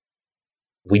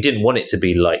 we didn't want it to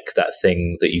be like that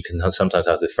thing that you can sometimes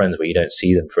have with friends where you don't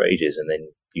see them for ages and then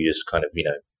you just kind of,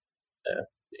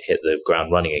 hit the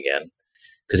ground running again.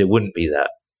 Because it wouldn't be that.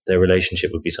 Their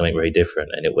relationship would be something very different,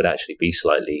 and it would actually be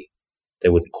slightly, they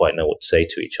wouldn't quite know what to say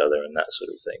to each other and that sort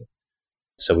of thing.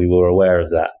 So we were aware of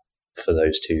that for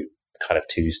those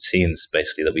two scenes,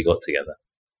 basically, that we got together.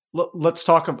 Let's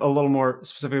talk a little more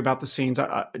specifically about the scenes.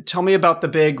 Tell me about the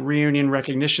big reunion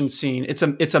recognition scene. It's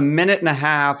a minute and a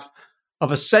half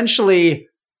of essentially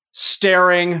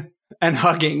staring and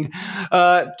hugging.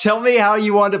 Tell me how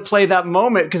you want to play that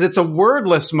moment, because it's a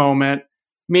wordless moment,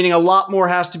 meaning a lot more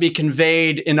has to be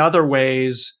conveyed in other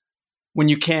ways when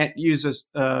you can't use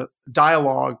a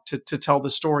dialogue to tell the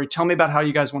story. Tell me about how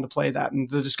you guys want to play that and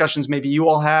the discussions maybe you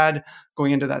all had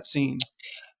going into that scene.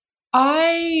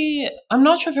 I'm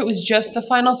not sure if it was just the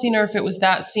final scene or if it was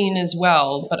that scene as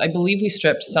well, but I believe we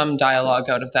stripped some dialogue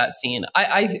out of that scene.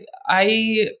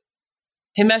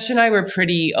 Himesh and I were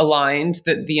pretty aligned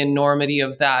that the enormity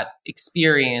of that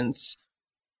experience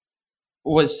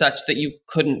was such that you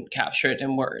couldn't capture it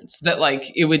in words, that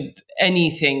like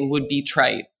anything would be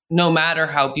trite, no matter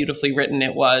how beautifully written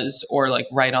it was or like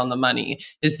right on the money.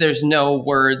 There's no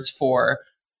words for,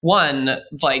 one,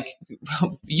 like,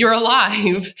 you're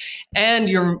alive and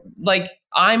you're like,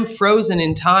 I'm frozen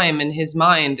in time in his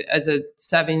mind as a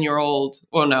 7-year-old,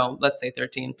 well, no, let's say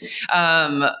 13,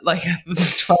 like a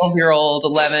 12-year-old,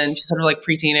 11, sort of like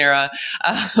preteen era,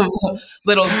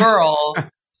 little girl,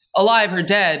 alive or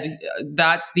dead.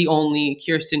 That's the only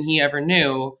Kirsten he ever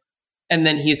knew. And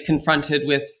then he's confronted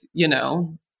with,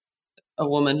 a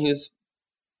woman who's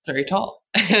very tall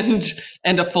and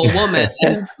a full woman.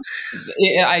 And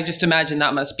I just imagine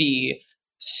that must be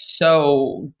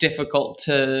so difficult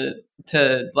to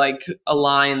like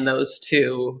align those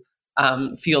two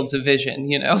fields of vision,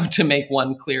 to make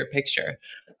one clear picture.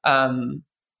 And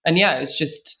yeah, it's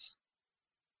just,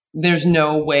 there's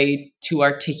no way to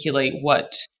articulate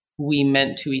what we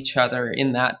meant to each other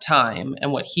in that time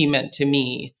and what he meant to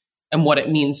me and what it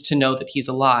means to know that he's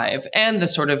alive, and the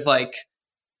sort of like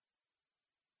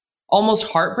almost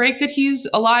heartbreak that he's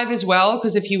alive as well.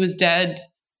 Because if he was dead,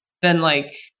 then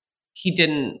like he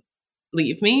didn't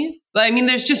leave me. I mean,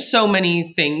 there's just so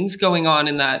many things going on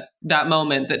in that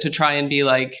moment that to try and be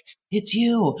like, it's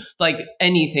you, like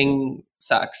anything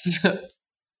sucks.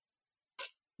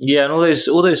 Yeah, and all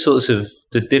those sorts of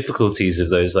the difficulties of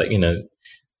those, like,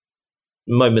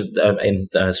 moment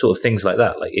and sort of things like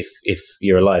that. Like if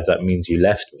you're alive, that means you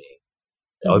left me.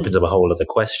 It opens up a whole other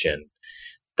question.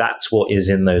 That's what is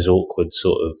in those awkward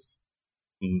sort of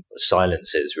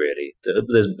silences, really.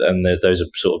 Those are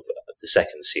sort of the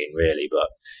second scene, really. But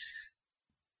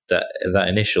that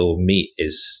initial meet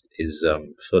is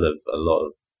full of a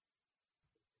lot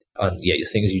of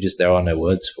things there are no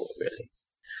words for, really.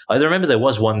 I remember there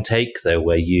was one take though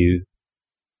where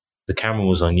the camera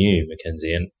was on you,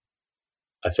 Mackenzie, and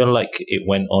I feel like it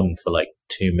went on for like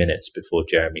 2 minutes before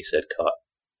Jeremy said cut.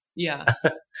 Yeah.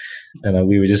 And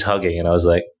we were just hugging, and I was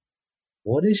like,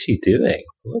 what is she doing?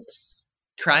 What's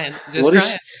crying?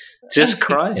 Just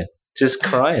crying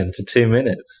for 2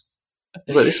 minutes. I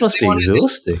was like, this must be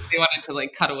exhausting. They wanted to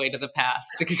like cut away to the past.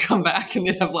 They could come back and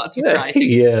they'd have lots of crying.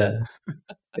 Yeah.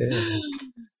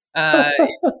 Cry.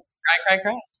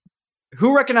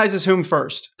 Who recognizes whom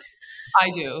first? I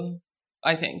do,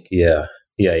 I think. Yeah,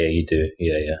 you do.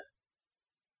 Yeah.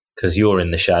 Because you're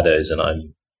in the shadows and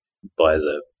I'm by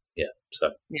the,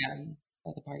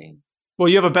 by the party. Well,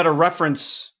 you have a better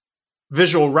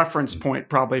visual reference point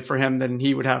probably for him than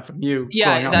he would have from you.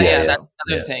 That's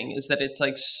another thing, is that it's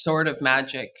like sort of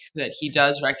magic that he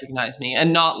does recognize me,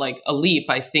 and not like a leap.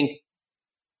 I think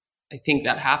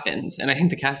that happens, and I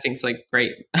think the casting's like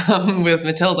great with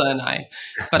Matilda and I.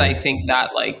 But I think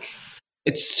that like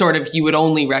it's sort of, you would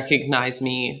only recognize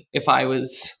me if I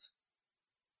was,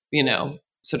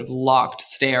 sort of locked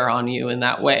stare on you in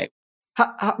that way.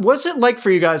 What's it like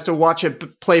for you guys to watch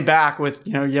it play back with,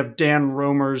 you have Dan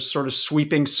Romer's sort of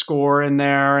sweeping score in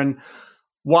there and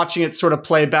watching it sort of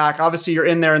play back? Obviously, you're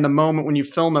in there in the moment when you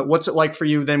film it. What's it like for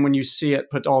you then when you see it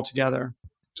put all together?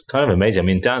 It's kind of amazing. I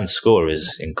mean, Dan's score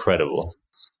is incredible.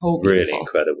 Really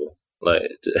incredible. Like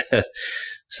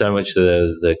so much of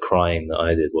the crying that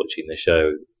I did watching the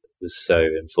show was so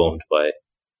informed by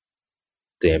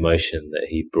the emotion that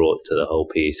he brought to the whole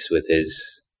piece with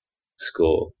his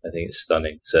score. I think it's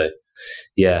stunning. So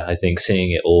yeah, I think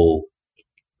seeing it all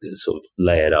sort of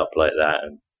layered up like that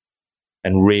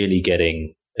and really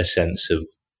getting a sense of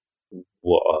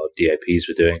what our DOPs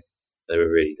were doing, they were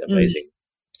really amazing.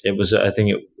 It was, I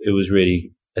think it was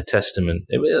really a testament.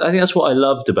 I think that's what I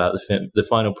loved about the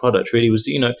final product. Really was,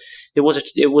 it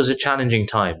was a challenging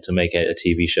time to make a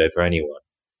TV show for anyone.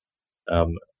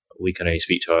 We can only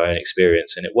speak to our own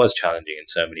experience, and it was challenging in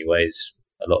so many ways.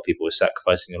 A lot of people were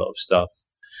sacrificing a lot of stuff.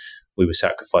 We were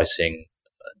sacrificing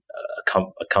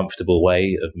a comfortable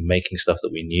way of making stuff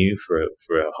that we knew for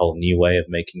a whole new way of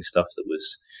making stuff that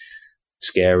was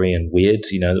scary and weird,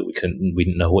 that we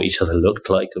didn't know what each other looked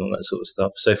like and all that sort of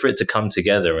stuff. So for it to come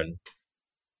together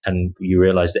and you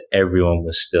realize that everyone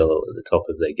was still at the top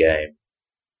of their game,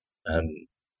 and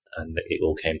it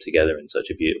all came together in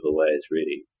such a beautiful way, is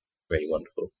really, really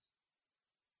wonderful.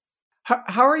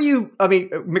 How are you? I mean,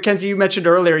 Mackenzie, you mentioned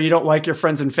earlier you don't like your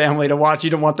friends and family to watch. You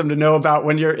don't want them to know about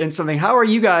when you're in something. How are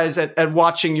you guys at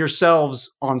watching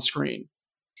yourselves on screen?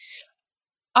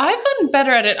 I've gotten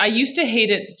better at it. I used to hate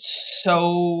it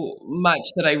so much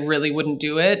that I really wouldn't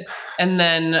do it. And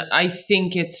then I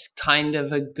think it's kind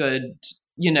of a good,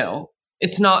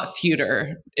 it's not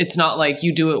theater. It's not like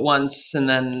you do it once and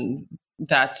then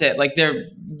that's it. Like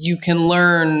you can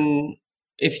learn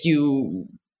if you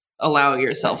allow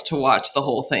yourself to watch the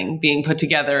whole thing being put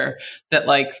together, that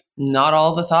like not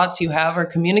all the thoughts you have are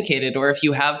communicated. Or if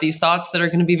you have these thoughts that are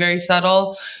going to be very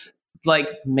subtle, like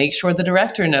make sure the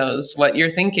director knows what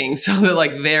you're thinking so that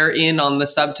like they're in on the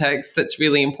subtext that's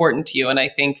really important to you. And I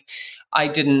think I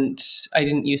didn't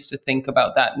used to think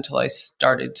about that until I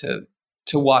started to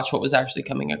watch what was actually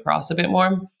coming across a bit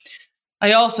more.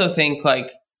 I also think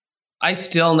like I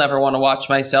still never want to watch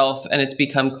myself, and it's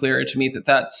become clearer to me that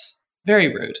that's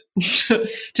very rude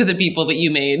to the people that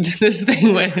you made this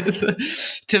thing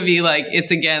with, to be like, it's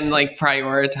again like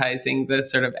prioritizing the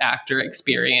sort of actor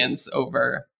experience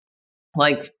over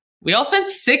like, we all spent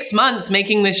 6 months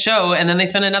making this show and then they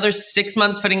spent another 6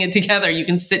 months putting it together. You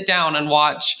can sit down and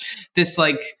watch this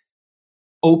like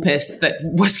opus that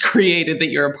was created that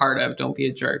you're a part of. Don't be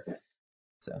a jerk.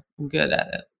 So I'm good at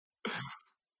it.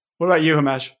 What about you,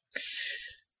 Himesh?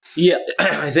 Yeah,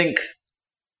 I think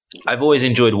I've always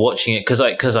enjoyed watching it because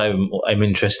I'm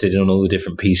interested in all the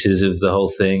different pieces of the whole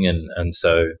thing, and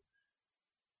so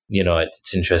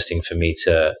it's interesting for me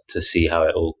to see how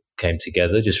it all came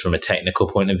together, just from a technical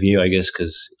point of view, I guess,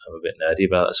 because I'm a bit nerdy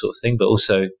about that sort of thing. But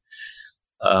also,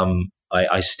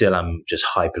 I still am just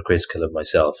hypercritical of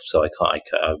myself, so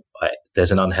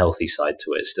there's an unhealthy side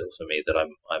to it still for me that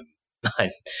I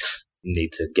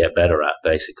need to get better at,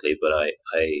 basically. But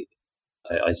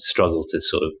I struggle to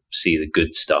sort of see the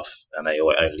good stuff, and I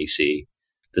only see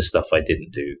the stuff I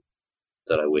didn't do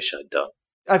that I wish I'd done.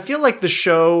 I feel like the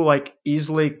show like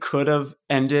easily could have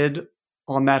ended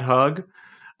on that hug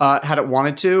had it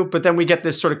wanted to, but then we get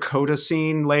this sort of coda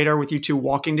scene later with you two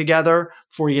walking together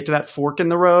before you get to that fork in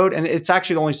the road, and it's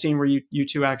actually the only scene where you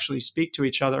two actually speak to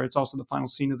each other. It's also the final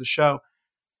scene of the show.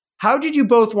 How did you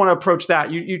both want to approach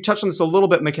that? You touched on this a little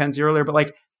bit, Mackenzie, earlier, but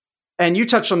like, and you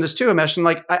touched on this too, Himesh, and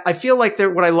like, I feel like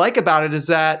what I like about it is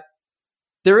that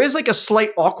there is like a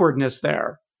slight awkwardness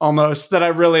there almost that I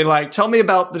really like. Tell me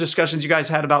about the discussions you guys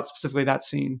had about specifically that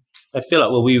scene. I feel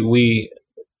like, well,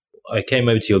 I came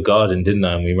over to your garden, didn't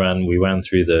I? And we ran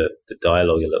through the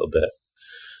dialogue a little bit,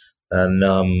 and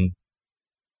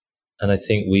I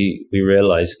think we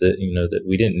realized that that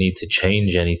we didn't need to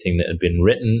change anything that had been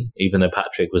written, even though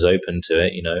Patrick was open to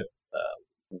it.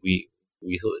 We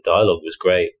thought the dialogue was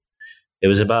great. It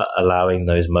was about allowing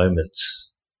those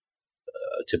moments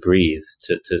to breathe,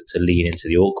 to lean into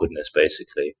the awkwardness,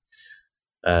 basically,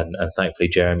 and thankfully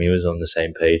Jeremy was on the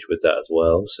same page with that as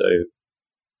well. So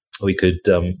we could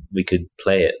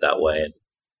play it that way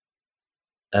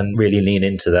and really lean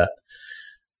into that,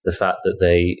 the fact that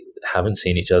they haven't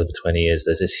seen each other for 20 years.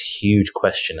 There's this huge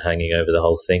question hanging over the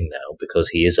whole thing now because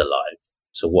he is alive.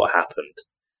 So what happened?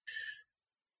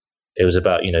 It was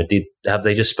about, have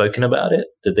they just spoken about it?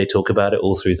 Did they talk about it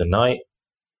all through the night?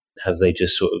 Have they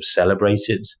just sort of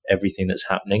celebrated everything that's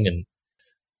happening and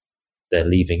they're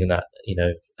leaving that,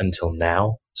 until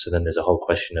now? So then there's a whole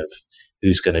question of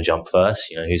who's going to jump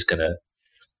first, who's going to,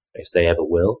 if they ever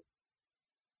will.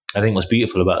 I think what's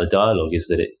beautiful about the dialogue is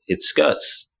that it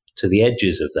skirts to the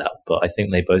edges of that, but I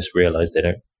think they both realize they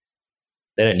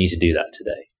don't need to do that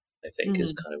today, I think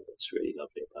is kind of what's really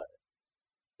lovely about it.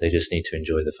 They just need to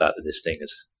enjoy the fact that this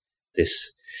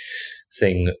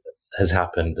thing has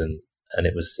happened, and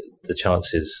it was, the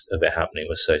chances of it happening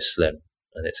were so slim,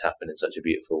 and it's happened in such a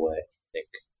beautiful way. I think,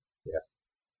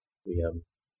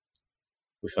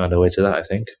 we found our way to that.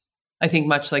 I think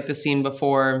much like the scene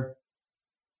before,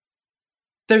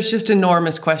 there's just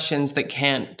enormous questions that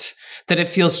it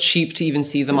feels cheap to even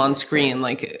see them on screen.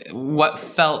 Like, what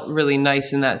felt really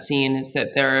nice in that scene is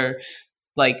that there are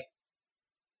like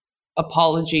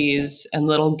apologies and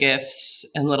little gifts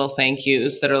and little thank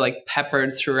yous that are like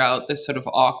peppered throughout this sort of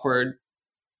awkward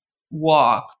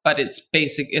walk, but it's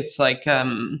like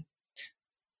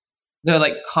they're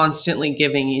like constantly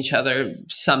giving each other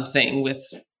something with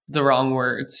the wrong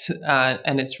words,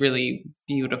 and it's really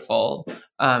beautiful,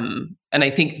 and I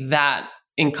think that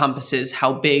encompasses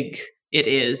how big it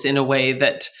is in a way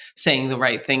that saying the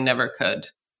right thing never could.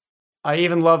 I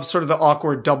even love sort of the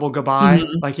awkward double goodbye.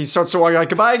 Mm-hmm. Like he starts to walk, like,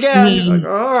 goodbye again. Mm-hmm. Like,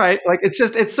 all right. Like,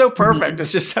 it's so perfect. Mm-hmm.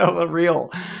 It's just so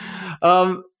real.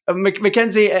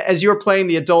 Mackenzie, as you were playing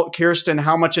the adult Kirsten,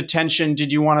 how much attention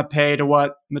did you want to pay to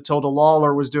what Matilda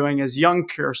Lawler was doing as young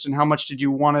Kirsten? How much did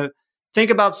you want to think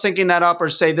about syncing that up, or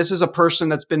say, this is a person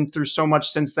that's been through so much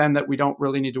since then that we don't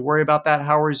really need to worry about that?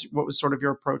 What was sort of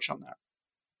your approach on that?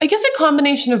 I guess a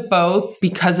combination of both.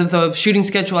 Because of the shooting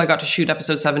schedule, I got to shoot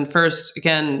episode 7 first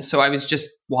again. So I was just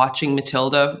watching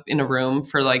Matilda in a room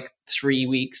for like 3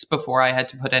 weeks before I had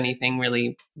to put anything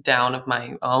really down of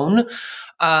my own.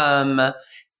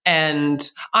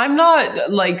 And I'm not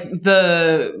like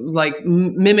the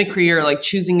mimicry or like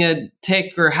choosing a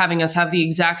tick or having us have the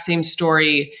exact same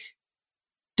story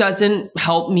doesn't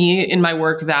help me in my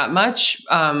work that much.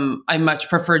 I much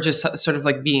prefer just sort of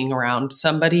like being around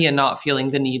somebody and not feeling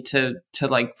the need to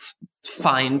like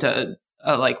find a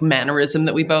like mannerism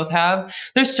that we both have.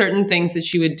 There's certain things that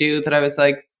she would do that I was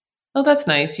like, oh, that's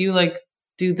nice. You like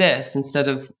do this instead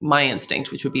of my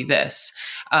instinct, which would be this.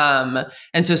 And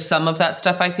so some of that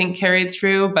stuff I think carried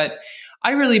through, but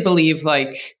I really believe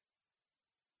like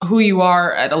who you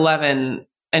are at 11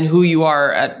 and who you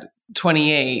are at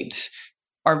 28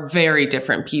 are very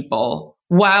different people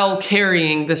while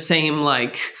carrying the same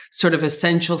like sort of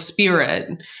essential spirit.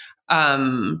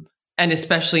 And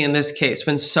especially in this case,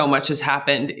 when so much has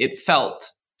happened, it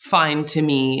felt fine to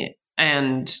me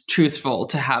and truthful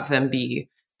to have them be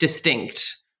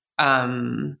distinct.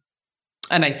 And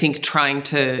I think trying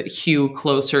to hew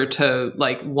closer to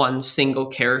like one single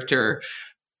character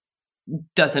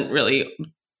doesn't really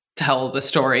tell the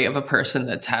story of a person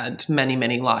that's had many,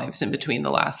 many lives in between the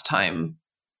last time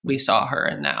we saw her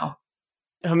and now.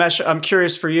 Himesh, I'm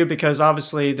curious for you because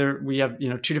obviously we have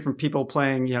two different people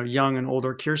playing young and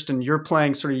older. Kirsten, you're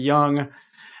playing sort of young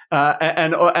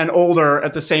and older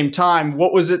at the same time.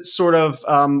 What was it sort of?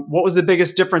 What was the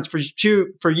biggest difference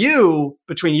for you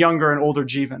between younger and older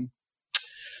Jeevan?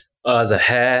 The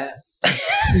hair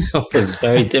was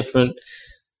very different.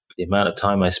 The amount of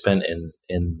time I spent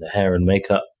in the hair and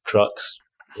makeup trucks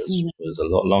was a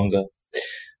lot longer.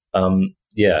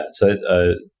 Yeah, so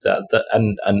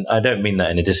and I don't mean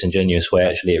that in a disingenuous way.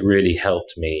 Actually, it really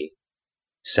helped me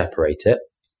separate it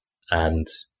and,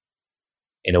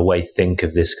 in a way, think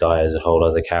of this guy as a whole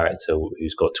other character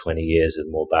who's got 20 years of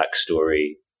more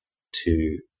backstory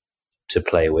to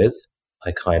play with.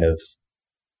 I kind of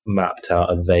mapped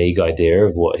out a vague idea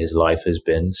of what his life has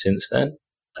been since then,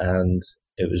 and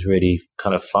it was really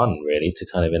kind of fun, really, to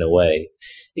kind of, in a way,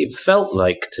 it felt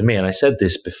like to me, and I said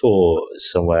this before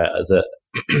somewhere, that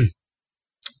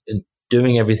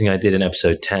doing everything I did in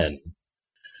episode 10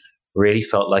 really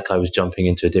felt like I was jumping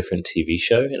into a different TV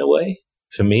show in a way,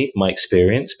 for me, my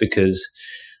experience, because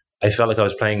I felt like I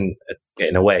was playing,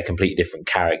 in a way, a completely different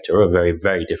character, or a very,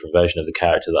 very different version of the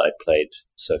character that I'd played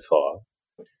so far.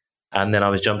 And then I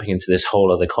was jumping into this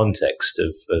whole other context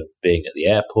of being at the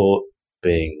airport,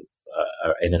 being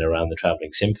in and around the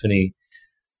Traveling Symphony,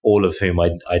 all of whom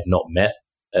I'd not met,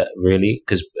 really,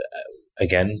 because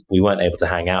again, we weren't able to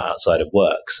hang out outside of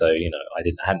work. So, I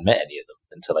hadn't met any of them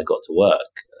until I got to work,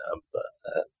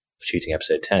 shooting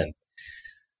episode 10.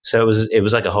 So it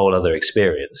was like a whole other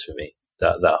experience for me,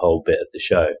 that whole bit of the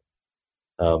show.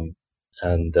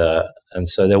 And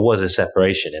so there was a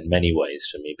separation in many ways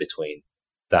for me between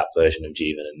that version of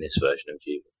Jeevan and this version of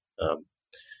Jeevan.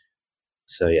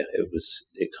 So yeah,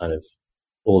 it kind of,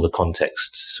 all the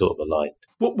context sort of aligned.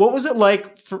 What was it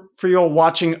like for you all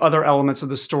watching other elements of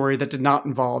the story that did not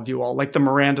involve you all, like the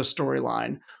Miranda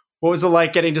storyline? What was it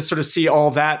like getting to sort of see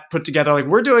all that put together? Like,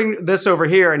 we're doing this over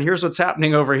here, and here's what's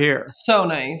happening over here. So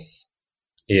nice.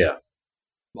 Yeah.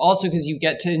 Also, because you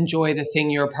get to enjoy the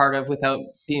thing you're a part of without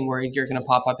being worried you're going to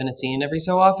pop up in a scene every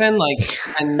so often. Like,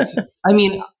 and I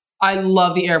mean, I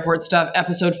love the airport stuff.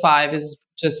 Episode 5 is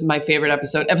just my favorite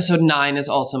episode. Episode 9 is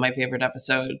also my favorite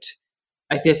episode.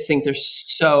 I just think they're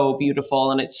so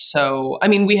beautiful, and it's so, I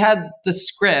mean, we had the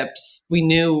scripts, we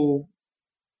knew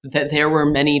that there were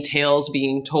many tales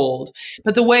being told,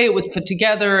 but the way it was put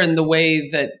together and the way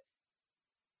that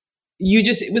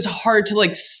it was hard to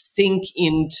like sink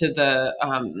into the,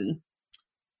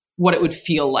 what it would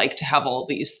feel like to have all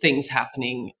these things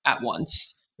happening at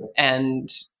once. And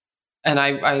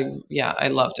I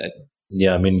loved it.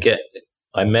 Yeah. I mean,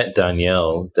 I met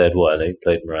Danielle Deadweiler, who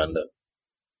played Miranda,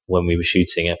 when we were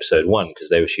shooting episode 1, because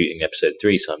they were shooting episode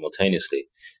 3 simultaneously.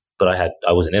 But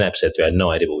I wasn't in episode 3. I had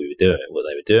no idea what we were doing, what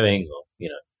they were doing, or,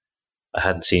 I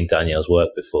hadn't seen Danielle's work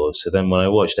before. So then when I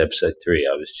watched episode 3,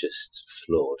 I was just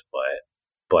floored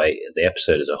by the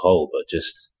episode as a whole. But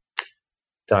just,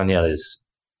 Danielle is,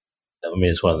 I mean,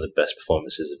 it's one of the best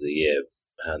performances of the year,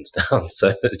 hands down.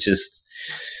 So it's just,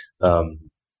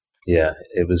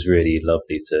 it was really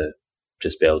lovely to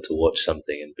just be able to watch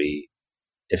something and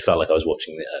it felt like I was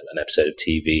watching an episode of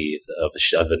TV of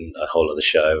a whole other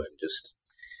show, and just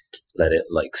let it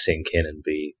like sink in and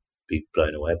be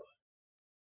blown away by it.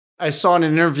 I saw in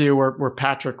an interview where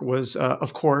Patrick was,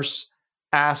 of course,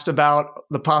 asked about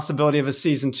the possibility of a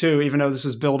season 2, even though this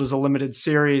was billed as a limited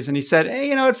series. And he said,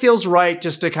 hey, it feels right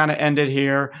just to kind of end it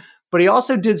here. But he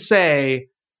also did say,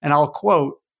 and I'll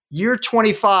quote, year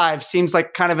 25 seems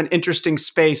like kind of an interesting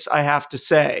space, I have to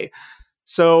say.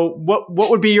 So what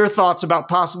would be your thoughts about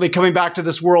possibly coming back to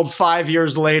this world 5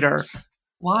 years later?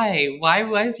 Why?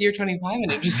 Why is year 25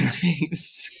 an interesting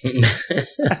space?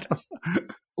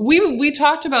 We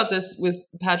talked about this with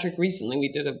Patrick recently.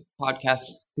 We did a podcast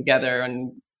together,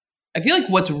 and I feel like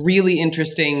what's really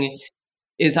interesting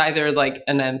is either like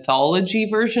an anthology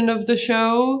version of the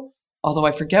show, although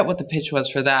I forget what the pitch was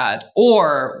for that,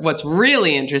 or what's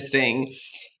really interesting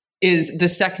is the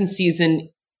second season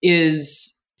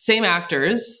is same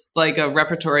actors, like a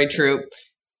repertory troupe,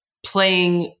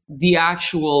 playing the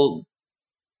actual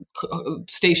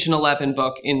Station 11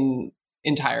 book in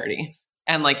entirety.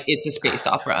 And like, it's a space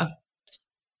opera.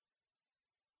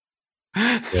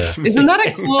 Yeah. Isn't that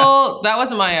a cool, that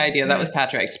wasn't my idea, that was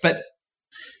Patrick's, but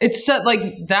it's like,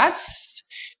 that's,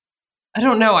 I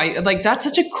don't know, that's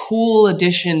such a cool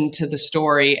addition to the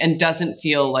story and doesn't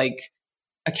feel like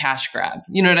a cash grab.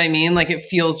 You know what I mean? Like, it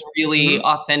feels really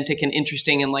authentic and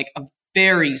interesting and like a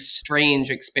very strange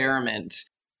experiment.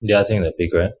 Yeah, I think that'd be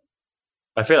great.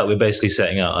 I feel like we're basically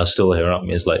setting out our store here, aren't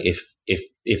we? It's like, if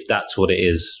that's what it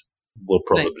is, we'll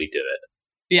probably do it.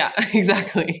 Yeah,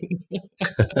 exactly.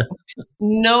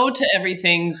 No to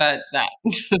everything but that.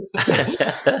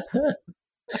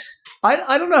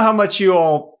 I don't know how much you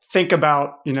all think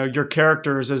about, your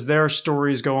characters as their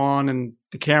stories go on and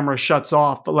the camera shuts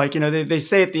off. But like, they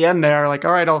say at the end there, like,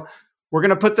 all right, we're going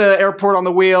to put the airport on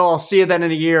the wheel. I'll see you then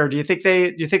in a year. Do you think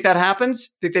that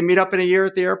happens? Think they meet up in a year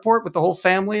at the airport with the whole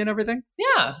family and everything?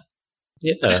 Yeah.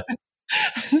 Yeah.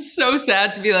 It's so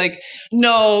sad to be like,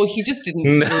 no, he just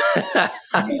didn't. It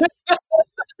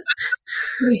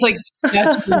was like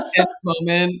such an intense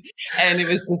moment, and it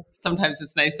was just sometimes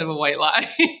it's nice to have a white lie.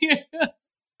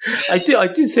 I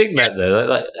do think that though.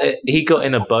 Like, he got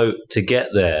in a boat to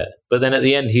get there, but then at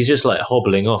the end he's just like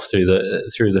hobbling off through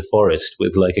the forest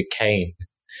with like a cane.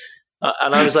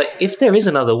 And I was like, if there is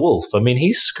another wolf, I mean,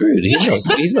 he's screwed.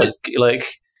 He's not like.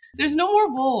 There's no more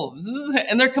wolves,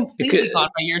 and they're completely gone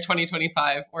by year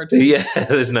 2025 or 20. Yeah,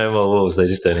 there's no more wolves. They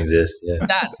just don't exist. Yeah,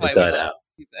 that's why they died out.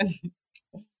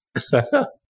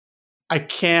 I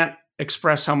can't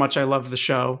express how much I love the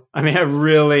show. I mean, I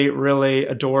really, really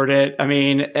adored it. I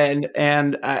mean, and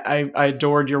I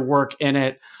adored your work in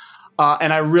it,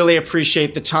 and I really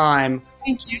appreciate the time.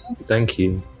 Thank you. Thank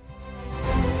you.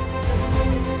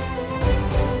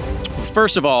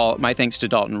 First of all, my thanks to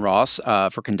Dalton Ross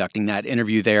for conducting that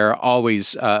interview there.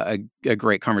 Always a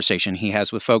great conversation he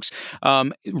has with folks.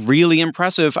 Really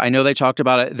impressive. I know they talked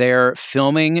about it. They're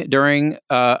filming during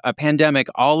a pandemic.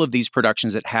 All of these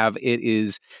productions that have it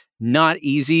is not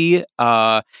easy.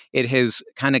 It has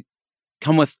kind of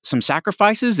come with some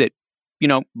sacrifices that,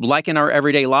 like in our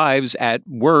everyday lives at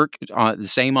work, the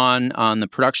same on the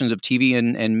productions of TV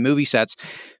and movie sets,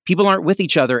 people aren't with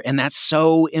each other. And that's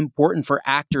so important for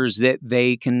actors that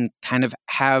they can kind of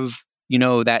have,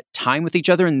 that time with each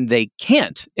other, and they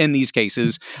can't in these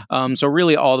cases. So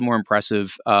really all the more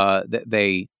impressive that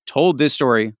they told this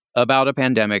story about a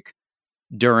pandemic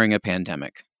during a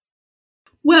pandemic.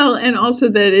 Well, and also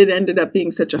that it ended up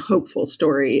being such a hopeful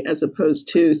story as opposed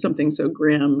to something so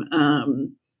grim.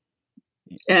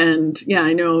 And yeah,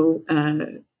 I know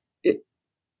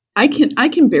I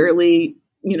can barely,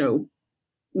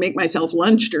 make myself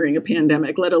lunch during a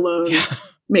pandemic, let alone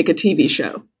make a TV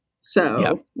show.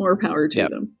 So more power to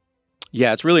them.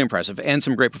 Yeah, it's really impressive, and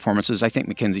some great performances. I think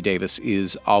Mackenzie Davis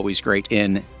is always great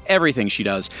in everything she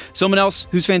does. Someone else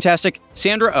who's fantastic,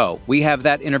 Sandra Oh. We have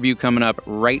that interview coming up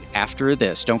right after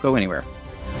this. Don't go anywhere.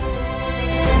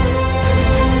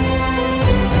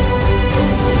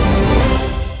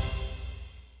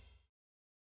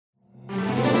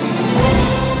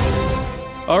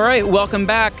 All right, welcome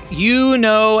back.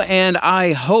 And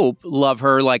I hope love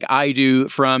her like I do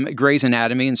from Grey's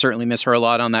Anatomy, and certainly miss her a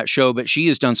lot on that show, but she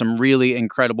has done some really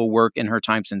incredible work in her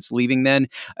time since leaving then,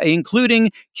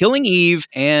 including Killing Eve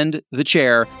and The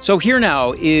Chair. So here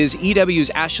now is EW's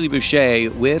Ashley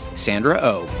Boucher with Sandra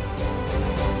Oh.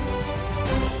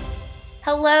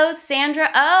 Hello, Sandra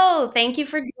Oh. Thank you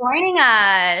for joining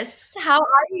us. How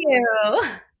are you?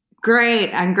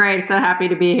 Great. I'm great. So happy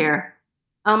to be here.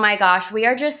 Oh my gosh, we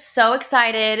are just so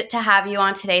excited to have you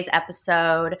on today's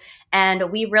episode.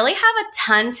 And we really have a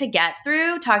ton to get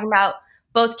through talking about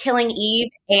both Killing Eve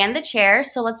and The Chair.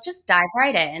 So let's just dive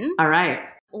right in. All right.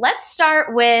 Let's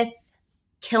start with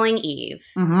Killing Eve.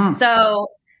 Mm-hmm. So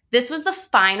this was the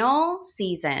final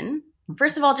season.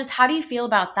 First of all, just how do you feel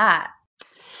about that?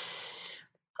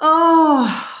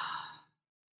 Oh,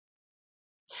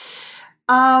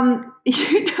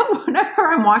 whenever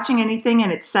I'm watching anything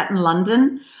and it's set in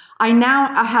London, I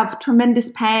have tremendous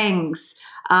pangs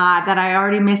that I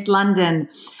already miss London.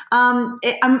 I'm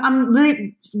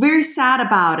really very sad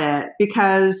about it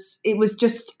because it was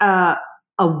just a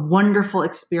wonderful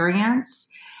experience.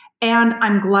 And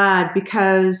I'm glad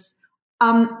because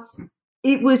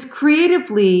it was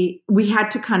creatively, we had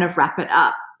to kind of wrap it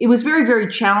up. It was very, very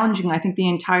challenging, I think, the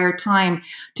entire time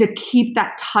to keep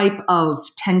that type of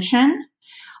tension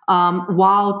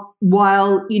while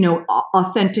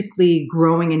authentically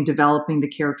growing and developing the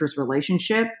character's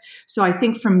relationship. So I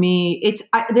think for me,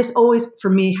 this always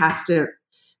for me has to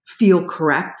feel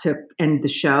correct to end the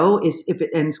show is if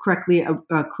it ends correctly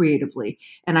creatively,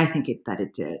 and I think that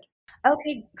it did.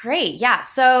 Okay, great. Yeah.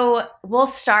 So we'll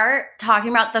start talking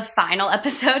about the final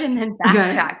episode and then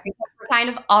backtrack because we're kind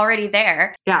of already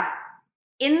there. Yeah.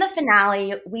 In the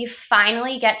finale, we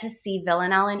finally get to see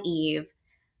Villanelle and Eve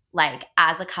like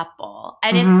as a couple.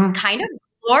 And it's kind of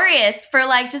glorious for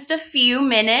like just a few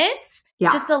minutes,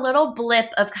 just a little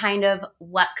blip of kind of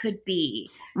what could be.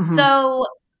 So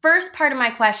first part of my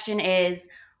question is,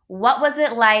 what was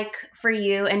it like for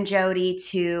you and Jody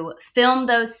to film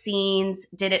those scenes?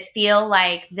 Did it feel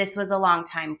like this was a long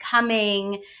time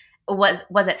coming?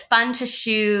 Was it fun to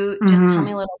shoot? Just tell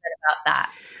me a little bit about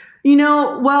that.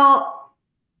 Well,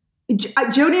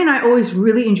 Jody and I always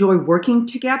really enjoy working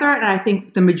together. And I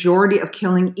think the majority of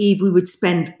Killing Eve, we would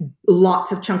spend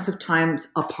lots of chunks of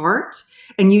times apart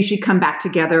and usually come back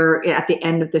together at the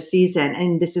end of the season.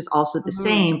 And this is also the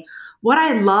same. What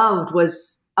I loved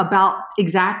was about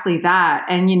exactly that.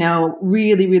 And,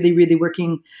 really, really, really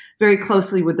working very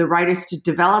closely with the writers to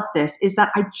develop this is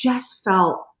that I just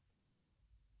felt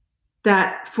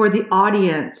that for the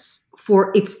audience,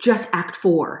 it's just Act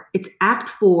 4. It's Act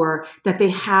 4 that they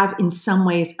have in some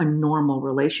ways a normal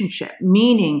relationship,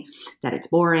 meaning that it's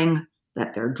boring,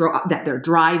 that they're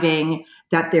driving,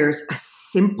 that there's a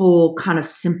simple kind of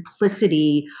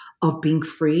simplicity of being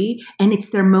free, and it's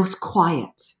their most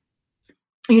quiet.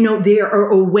 They are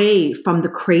away from the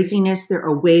craziness, they're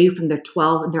away from the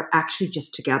 12, and they're actually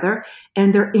just together,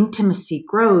 and their intimacy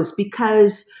grows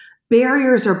because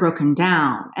barriers are broken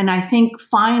down. And I think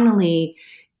finally,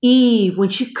 Eve, when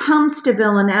she comes to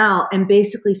Villanelle and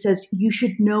basically says, you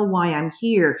should know why I'm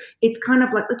here, it's kind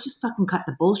of like, let's just fucking cut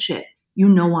the bullshit. You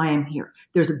know why I'm here.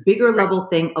 There's a bigger level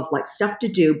thing of like stuff to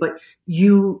do, but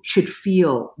you should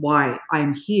feel why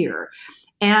I'm here.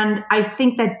 And I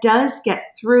think that does get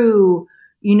through,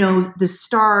 the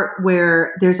start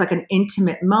where there's like an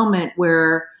intimate moment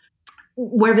where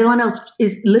Villanelle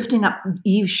is lifting up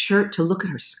Eve's shirt to look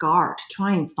at her scar, to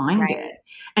try and find it.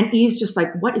 And Eve's just like,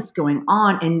 what is going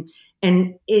on?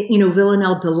 And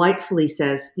Villanelle delightfully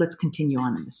says, let's continue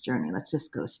on in this journey. Let's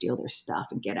just go steal their stuff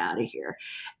and get out of here.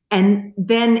 And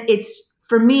then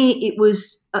for me, it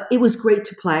was great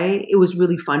to play. It was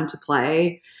really fun to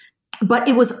play, but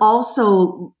it was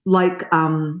also like,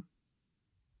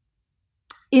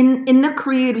 in the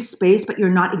creative space, but you're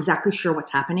not exactly sure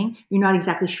what's happening. You're not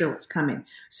exactly sure what's coming.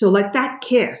 So like that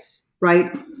kiss,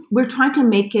 right? We're trying to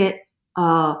make it,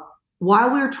 while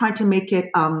we were trying to make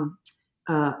it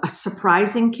a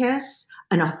surprising kiss,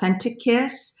 an authentic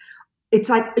kiss, it's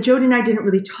like Jody and I didn't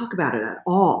really talk about it at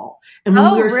all. And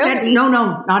when we were really? No,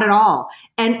 not at all.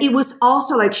 And it was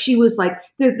also like, she was like,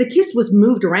 the kiss was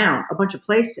moved around a bunch of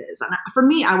places. And for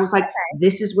me, I was like,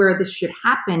 this is where this should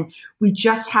happen. We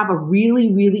just have a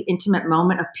really, really intimate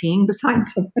moment of peeing beside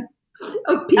someone,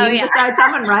 beside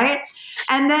someone, right?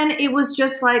 And then it was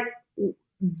just like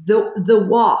the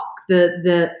walk,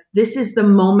 this is the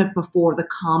moment before the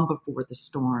calm before the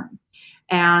storm.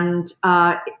 And,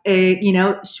 Stella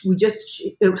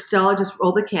just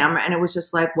rolled the camera and it was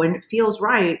just like, when it feels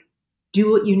right,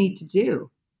 do what you need to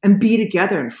do and be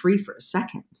together and free for a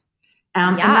second.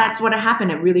 And that's what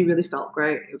happened. It really, really felt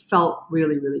great. It felt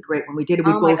really, really great when we did it.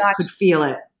 We both could feel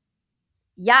it.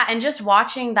 Yeah. And just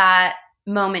watching that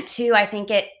moment too, I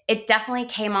think it definitely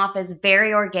came off as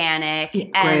very organic.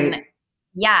 And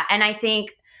and I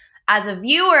think as a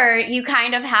viewer, you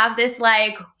kind of have this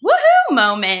like woohoo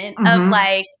moment of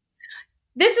like,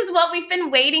 this is what we've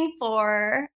been waiting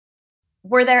for.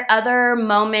 Were there other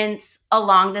moments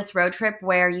along this road trip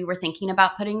where you were thinking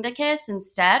about putting the kiss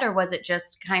instead? Or was it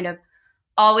just kind of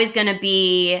always going to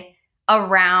be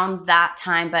around that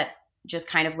time, but just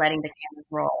kind of letting the cameras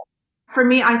roll? For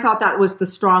me, I thought that was the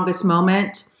strongest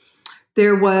moment.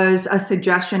 There was a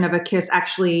suggestion of a kiss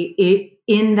actually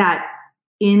in that,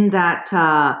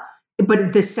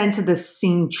 but the sense of the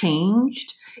scene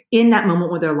changed in that moment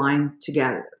where they're lying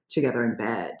together in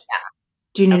bed.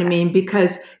 Do you know what I mean?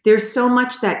 Because there's so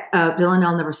much that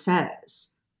Villanelle never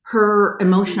says. Her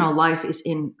emotional life is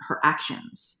in her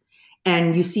actions.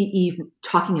 And you see Eve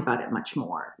talking about it much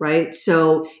more, right?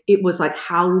 So it was like,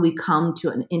 how do we come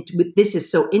to this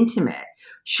is so intimate.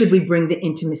 Should we bring the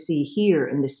intimacy here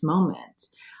in this moment?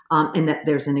 And that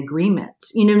there's an agreement.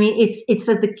 You know what I mean? It's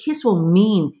that the kiss will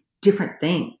mean different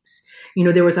things. You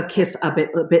know, there was a kiss a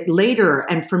bit later.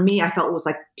 And for me, I felt it was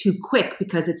like too quick,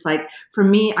 because it's like, for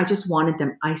me, I just wanted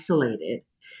them isolated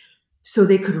so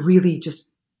they could really just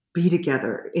be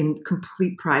together in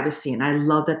complete privacy. And I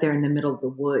love that they're in the middle of the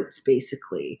woods,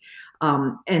 basically.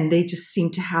 And they just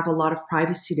seem to have a lot of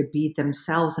privacy to be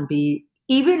themselves and be,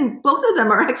 even both of them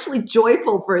are actually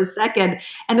joyful for a second,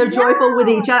 and they're joyful with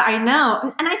each other. I know.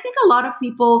 And I think a lot of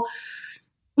people,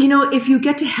 you know, if you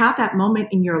get to have that moment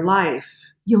in your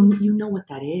life, you know what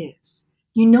that is.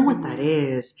 You know what that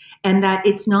is. And that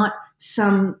it's not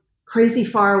some crazy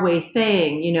faraway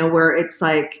thing, you know, where it's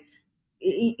like,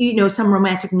 you know, some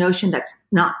romantic notion that's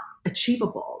not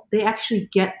achievable. They actually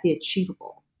get the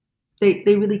achievable. They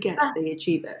really get it. They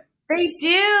achieve it. They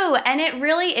do. And it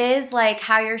really is like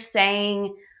how you're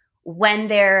saying, when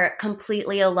they're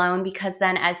completely alone, because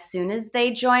then as soon as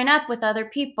they join up with other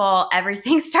people,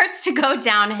 everything starts to go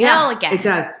downhill again. It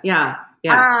does. Yeah.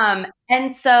 Yeah.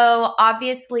 And so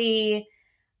obviously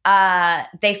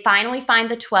they finally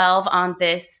find the 12 on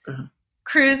this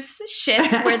cruise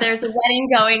ship where there's a wedding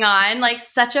going on, like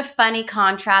such a funny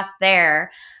contrast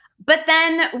there. But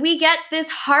then we get this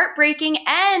heartbreaking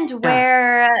end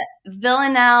where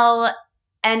Villanelle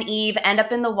and Eve end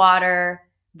up in the water.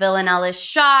 Villanelle is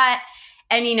shot.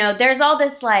 And, you know, there's all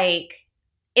this like,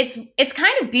 it's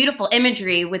kind of beautiful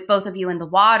imagery with both of you in the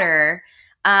water.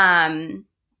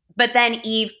 But then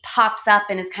Eve pops up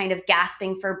and is kind of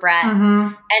gasping for breath.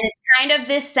 And it's kind of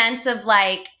this sense of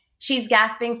like, she's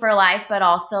gasping for life, but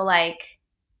also like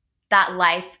that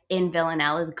life in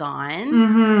Villanelle is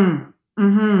gone.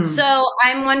 So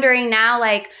I'm wondering now,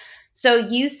 like, so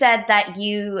you said that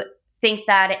you think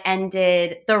that it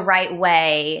ended the right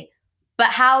way, but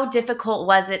how difficult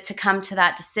was it to come to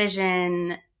that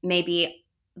decision? Maybe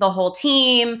the whole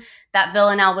team, that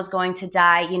Villanelle was going to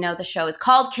die. You know, the show is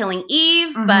called Killing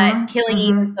Eve, but Killing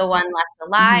Eve is the one left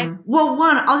alive. Well,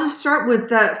 one, I'll just start with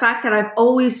the fact that I've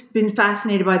always been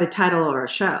fascinated by the title of our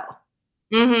show.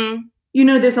 You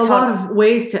know, there's a lot of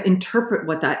ways to interpret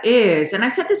what that is. And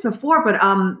I've said this before, but,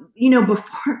 you know,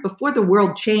 before the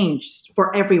world changed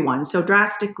for everyone so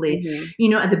drastically, you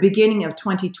know, at the beginning of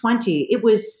 2020, it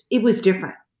was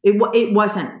different. It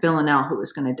wasn't Villanelle who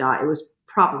was going to die. It was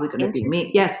probably going to be me.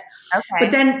 Yes. Okay.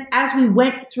 But then as we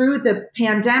went through the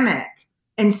pandemic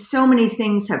and so many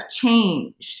things have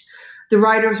changed, the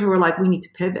writers were like, we need to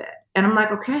pivot. And I'm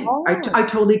like, okay, I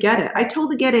totally get it. I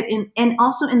totally get it. And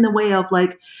also in the way of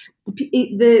like,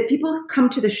 the people who come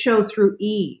to the show through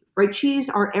Eve, right? She's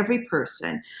our every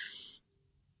person.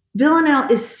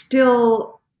 Villanelle is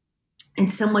still, in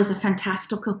some ways, a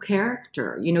fantastical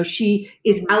character. You know, she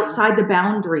is outside the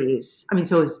boundaries. I mean,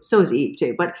 so is Eve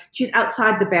too, but she's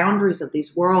outside the boundaries of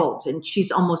these worlds, and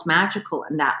she's almost magical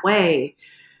in that way.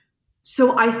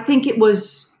 So I think it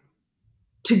was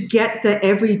to get the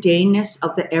everydayness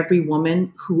of the every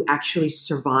woman who actually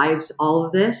survives all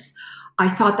of this. I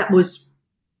thought that was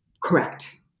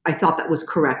correct. I thought that was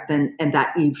correct, and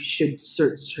that Eve should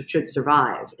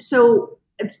survive. So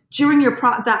during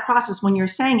that process, when you're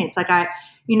saying it, it's like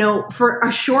you know, for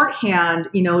a shorthand,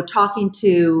 you know,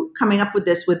 coming up with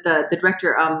this with the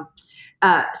director,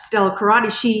 Stella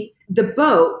Karate, the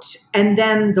boat and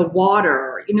then the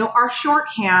water, you know, our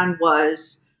shorthand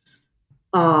was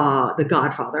The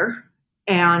Godfather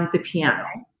and the piano.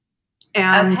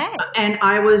 And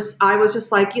I was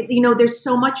just like, you know, there's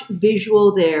so much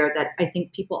visual there that I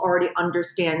think people already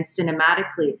understand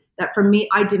cinematically that for me,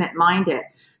 I didn't mind it,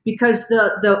 because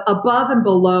the above and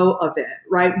below of it,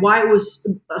 right? Why it was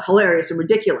hilarious and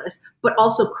ridiculous, but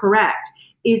also correct,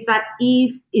 is that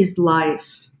Eve is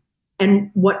life.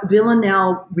 And what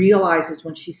Villanelle realizes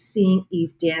when she's seeing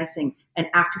Eve dancing and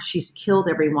after she's killed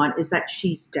everyone is that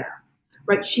she's death,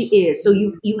 right? She is. So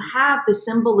you have the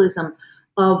symbolism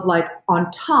of like on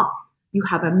top, you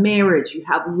have a marriage, you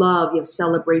have love, you have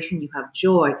celebration, you have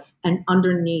joy. And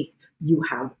underneath, you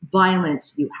have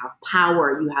violence, you have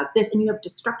power, you have this, and you have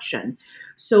destruction.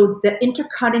 So the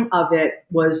intercutting of it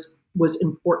was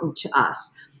important to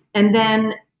us. And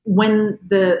then when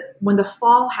the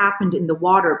fall happened in the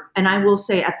water, and I will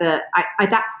say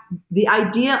the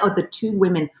idea of the two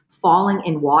women falling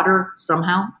in water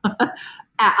somehow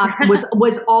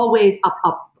was always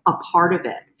a part of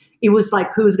it. It was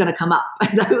like, who's going to come up?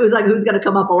 It was like, who's going to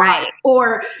come up alive? Right.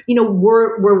 Or, you know,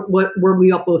 were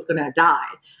we all both going to die?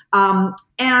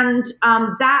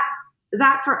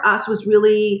 That for us was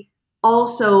really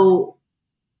also,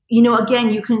 you know,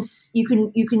 again, you can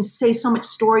say so much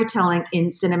storytelling in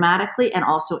cinematically and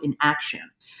also in action,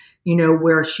 you know,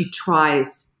 where she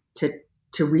tries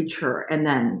to reach her, and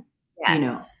then, you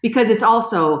know, because it's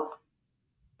also,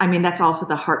 I mean, that's also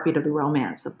the heartbeat of the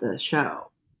romance of the show.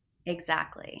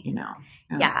 Exactly. You know?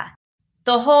 Yeah.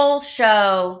 The whole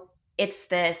show, it's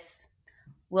this,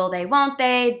 will they, won't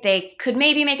they? They could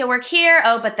maybe make it work here.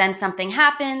 Oh, but then something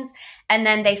happens. And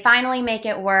then they finally make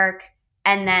it work.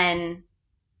 And then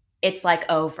it's like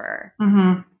over.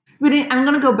 Mm-hmm. But I'm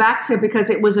going to go back to,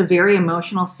 because it was a very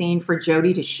emotional scene for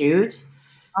Jodie to shoot.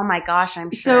 Oh my gosh,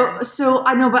 I'm sure. So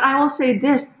I know, but I will say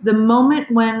this, the moment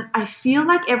when I feel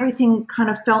like everything kind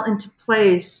of fell into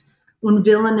place when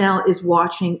Villanelle is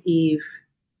watching Eve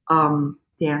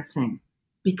dancing,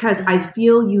 because I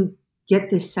feel you get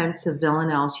this sense of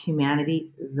Villanelle's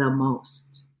humanity the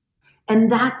most. And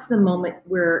that's the moment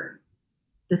where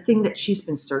the thing that she's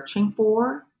been searching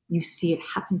for, you see it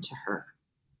happen to her.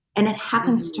 And it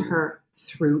happens to her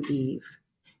through Eve.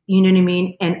 You know what I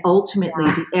mean? And ultimately,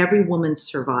 every woman's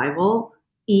survival,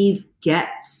 Eve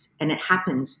gets, and it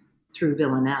happens through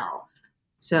Villanelle.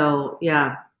 So,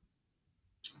 yeah.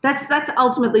 That's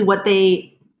ultimately what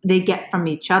they get from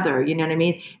each other. You know what I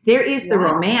mean? There is the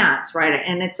romance, right?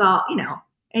 And it's all, you know,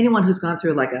 anyone who's gone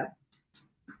through like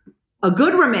a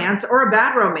good romance or a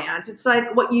bad romance, it's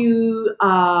like what you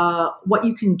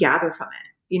can gather from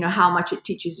it, you know, how much it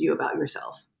teaches you about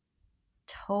yourself.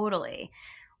 Totally.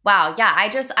 Wow. Yeah.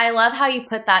 I love how you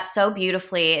put that so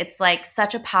beautifully. It's like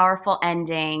such a powerful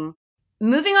ending.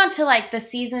 Moving on to like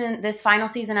this final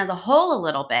season as a whole a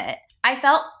little bit, I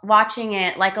felt watching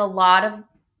it like a lot of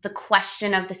the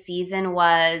question of the season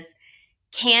was,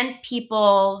 can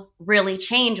people really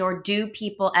change, or do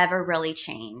people ever really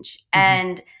change? Mm-hmm.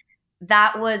 And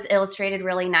that was illustrated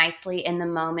really nicely in the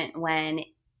moment when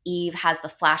Eve has the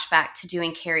flashback to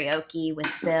doing karaoke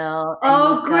with Bill.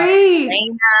 Oh, great.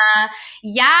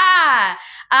 Yeah.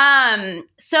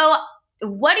 So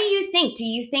what do you think? Do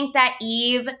you think that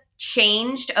Eve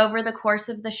changed over the course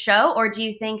of the show, or do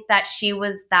you think that she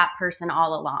was that person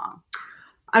all along?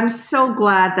 I'm so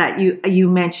glad that you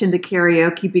mentioned the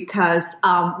karaoke, because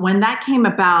when that came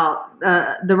about,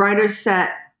 the writers said,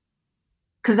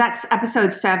 because that's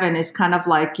episode 7 is kind of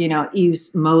like, you know,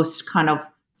 Eve's most kind of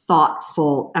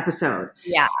thoughtful episode.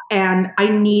 Yeah. And I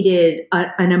needed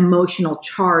an emotional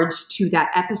charge to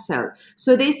that episode.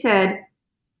 So they said,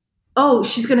 oh,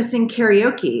 she's going to sing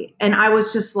karaoke. And I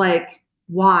was just like,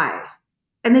 why?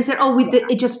 And they said, oh,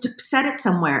 it just said it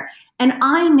somewhere. And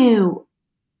I knew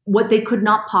what they could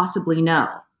not possibly know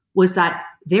was that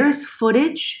there is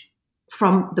footage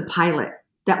from the pilot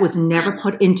that was never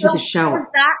put into the show. Was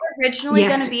that originally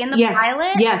going to be in the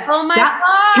pilot? Yes. Oh my God.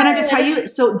 Can I just tell you?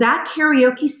 So that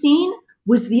karaoke scene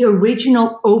was the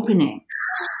original opening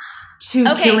to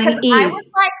Killing Eve.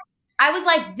 I was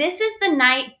like, this is the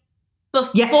night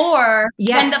before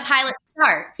when the pilot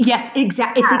starts. Yes,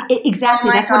 exactly. Exactly.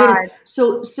 Oh, that's God. What it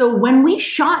is. So when we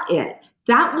shot it,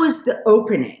 that was the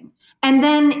opening. And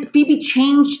then Phoebe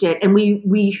changed it and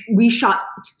we shot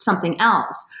something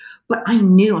else. But I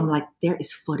knew, I'm like, there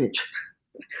is footage.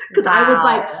 Because I was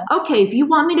like, okay, if you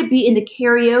want me to be in the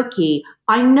karaoke,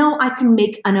 I know I can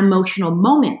make an emotional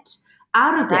moment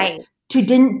out of it to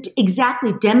didn't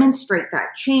exactly demonstrate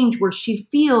that change where she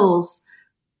feels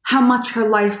how much her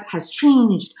life has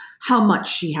changed, how much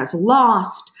she has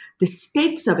lost, the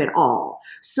stakes of it all.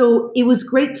 So it was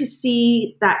great to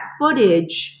see that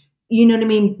footage, you know what I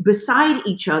mean, beside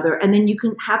each other. And then you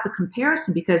can have the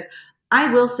comparison, because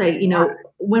I will say, you know,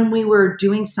 when we were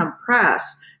doing some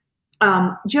press,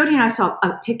 Jodie and I saw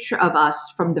a picture of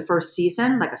us from the first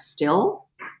season, like a still.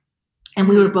 And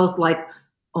we were both like,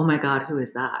 oh my God, who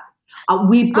is that?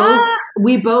 We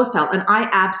both felt, and I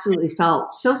absolutely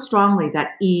felt so strongly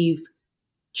that Eve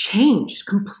changed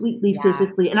completely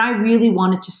physically. And I really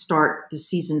wanted to start the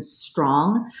season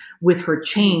strong with her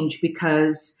change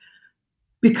because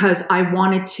I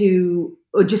wanted to,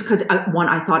 just because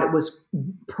I thought it was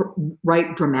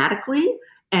right dramatically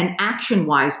and action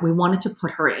wise, I wanted to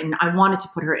put her in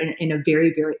a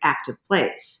very, very active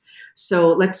place.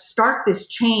 So let's start this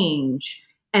change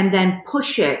and then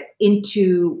push it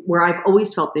into where I've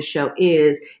always felt this show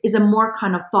is a more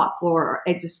kind of thoughtful or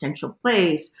existential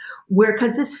place where,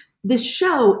 because this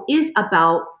show is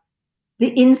about the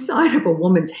inside of a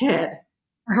woman's head.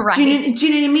 Right. Do you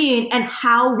know what I mean? And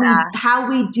how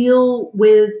we deal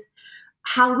with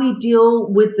how we deal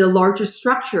with the larger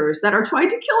structures that are trying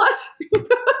to kill us.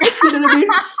 You know what I mean?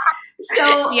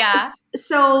 So, yeah.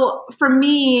 So for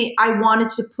me, I wanted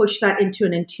to push that into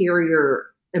an interior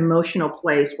emotional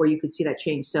place where you could see that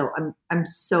change. So I'm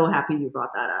so happy you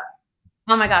brought that up.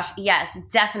 Oh my gosh. Yes,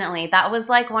 definitely. That was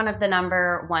like one of the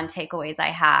number one takeaways I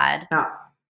had. Yeah.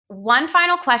 One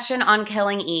final question on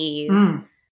Killing Eve.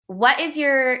 What is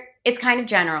it's kind of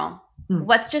general.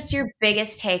 What's just your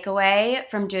biggest takeaway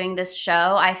from doing this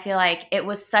show? I feel like it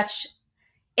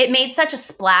made such a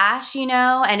splash,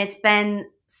 and it's been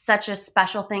such a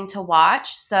special thing to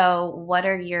watch. So what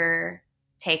are your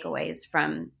takeaways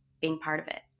from being part of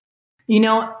it?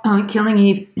 Killing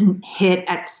Eve hit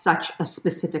at such a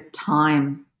specific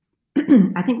time.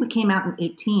 I think we came out in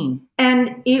 2018,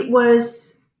 and it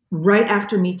was right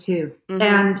after Me Too. Mm-hmm.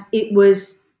 And it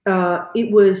was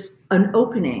an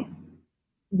opening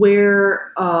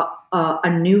where a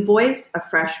new voice, a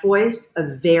fresh voice, a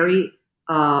very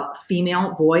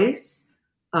female voice,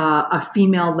 a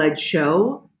female-led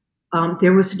show,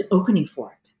 there was an opening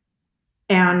for it.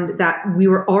 And that we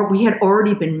had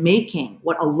already been making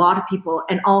what a lot of people,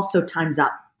 and also Time's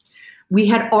Up. We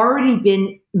had already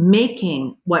been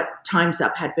making what Time's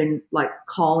Up had been like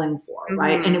calling for,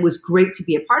 right? And it was great to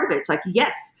be a part of it. It's like,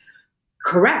 yes,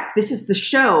 correct. This is the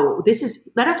show.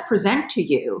 Let us present to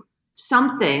you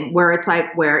something where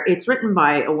it's written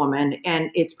by a woman and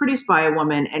it's produced by a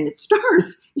woman and it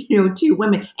stars, two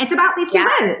women. It's about these two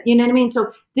men, you know what I mean?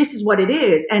 So this is what it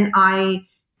is. And I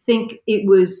think it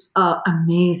was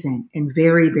amazing and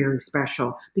very, very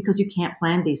special because you can't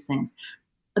plan these things.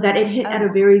 That it hit at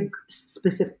a very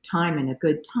specific time and a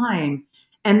good time.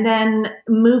 And then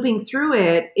moving through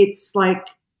it, it's like,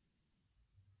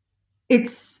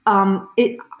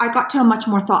 I got to a much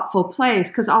more thoughtful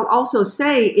place, because I'll also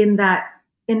say in that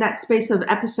space of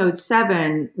episode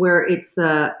 7, where it's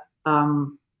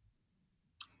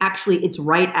actually it's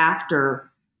right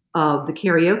after the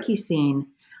karaoke scene,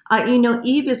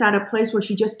 Eve is at a place where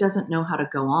she just doesn't know how to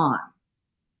go on.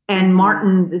 And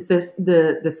Martin,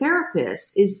 the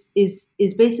therapist,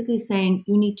 is basically saying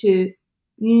you need to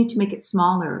make it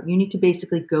smaller. You need to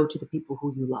basically go to the people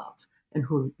who you love and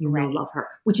who know love her,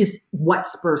 which is what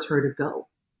spurs her to go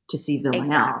to see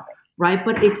Villanelle, right?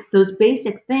 But it's those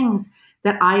basic things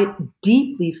that I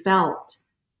deeply felt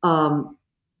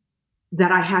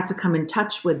that I had to come in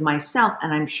touch with myself,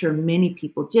 and I'm sure many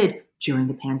people did during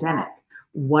the pandemic.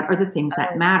 What are the things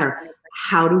that matter?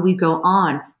 How do we go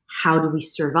on? How do we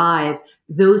survive?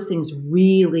 Those things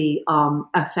really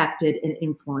affected and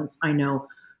influenced, I know,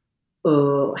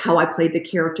 how I played the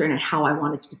character and how I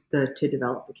wanted to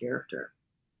develop the character.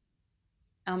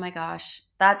 Oh my gosh.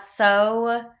 That's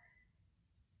so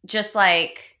just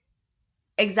like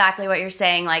exactly what you're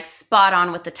saying, like spot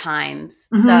on with the times.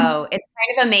 Mm-hmm. So it's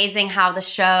kind of amazing how the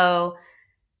show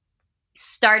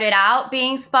started out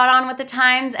being spot on with the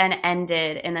times and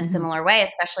ended in a similar way,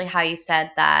 especially how you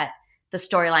said that the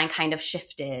storyline kind of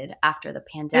shifted after the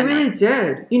pandemic. It really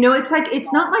did.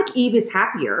 It's not like Eve is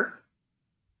happier.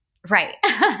 Right.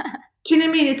 Do you know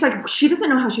what I mean? It's like she doesn't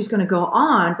know how she's going to go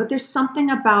on, but there's something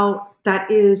about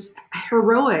that is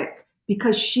heroic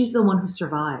because she's the one who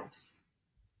survives.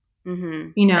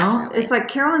 Mm-hmm. Definitely. It's like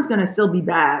Carolyn's going to still be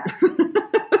bad.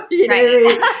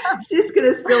 She's going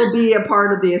to still be a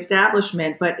part of the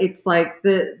establishment, but it's like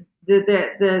the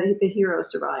hero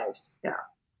survives. Yeah.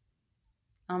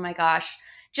 Oh my gosh.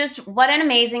 Just what an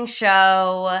amazing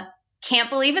show. Can't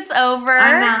believe it's over.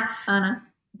 I know.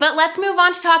 But let's move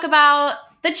on to talk about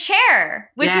The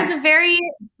Chair, which is a very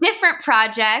different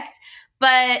project,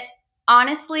 but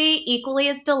honestly, equally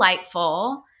as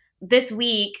delightful. This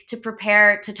week, to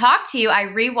prepare to talk to you, I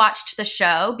rewatched the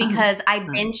show because I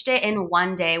binged it in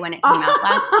one day when it came out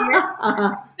last year.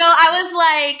 So I was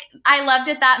like, I loved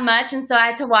it that much, and so I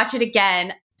had to watch it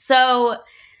again. So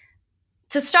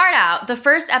to start out, the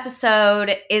first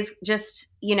episode is just,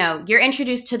 you're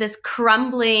introduced to this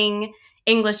crumbling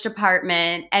English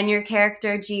department, and your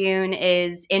character, Ji-yoon,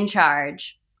 is in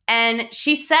charge. And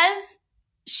she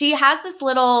has this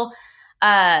little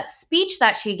speech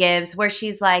that she gives where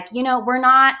she's like, we're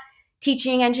not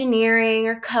teaching engineering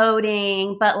or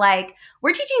coding, but like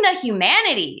we're teaching the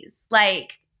humanities.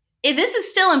 Like this is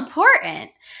still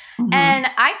important. Mm-hmm. And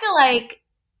I feel like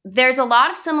there's a lot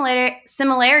of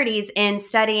similarities in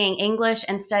studying English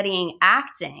and studying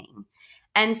acting.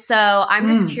 And so I'm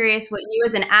just curious what you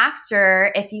as an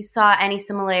actor, if you saw any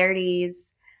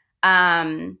similarities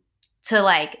to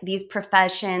like these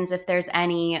professions, if there's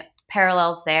any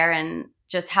parallels there, and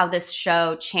just how this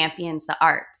show champions the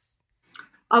arts.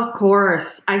 Of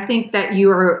course. I think that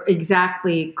you are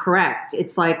exactly correct.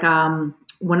 It's like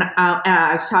when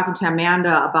I was talking to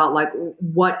Amanda about like,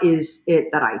 what is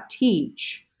it that I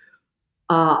teach?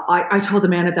 I told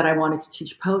Amanda that I wanted to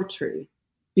teach poetry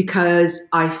because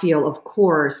I feel, of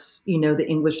course, the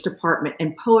English department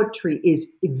and poetry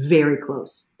is very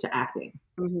close to acting.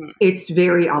 Mm-hmm. It's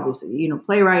very obviously,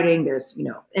 playwriting, there's,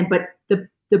 but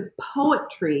the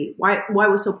poetry, why it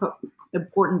was so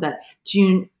important that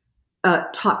June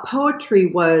taught poetry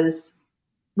was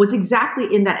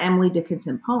exactly in that Emily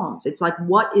Dickinson poems. It's like,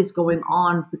 what is going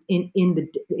on in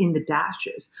the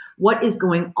dashes? What is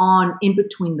going on in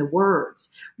between the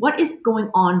words? What is going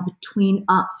on between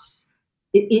us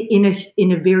in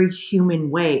a very human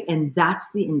way? And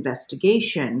that's the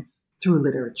investigation through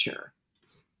literature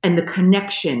and the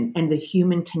connection and the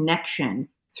human connection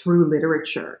through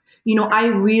literature. I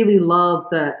really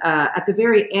love at the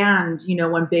very end,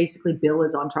 when basically Bill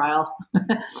is on trial.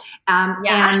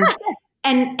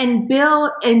 And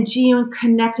Bill and June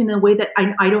connect in a way that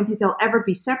I don't think they'll ever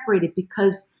be separated,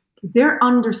 because their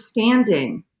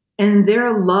understanding and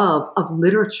their love of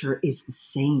literature is the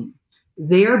same.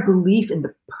 Their belief in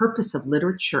the purpose of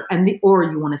literature and the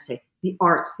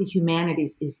arts, the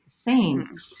humanities is the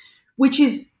same, which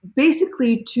is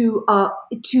basically to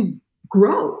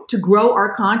grow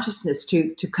our consciousness,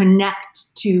 to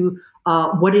connect to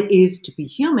what it is to be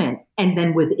human. And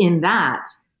then within that,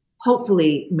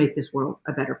 hopefully make this world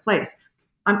a better place.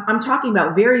 I'm talking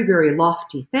about very, very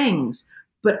lofty things,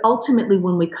 but ultimately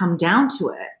when we come down to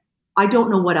it, I don't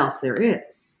know what else there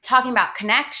is. Talking about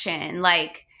connection,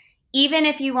 like even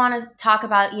if you want to talk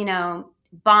about,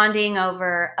 bonding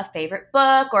over a favorite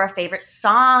book or a favorite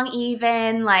song,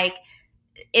 even like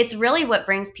it's really what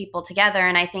brings people together.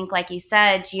 And I think, like you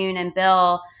said, June and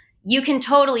Bill, you can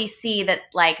totally see that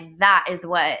like that is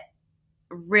what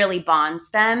really bonds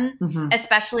them,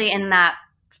 especially in that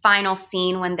final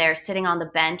scene when they're sitting on the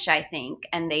bench, I think,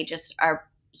 and they just are,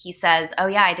 he says, oh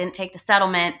yeah, I didn't take the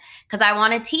settlement because I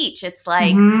want to teach. It's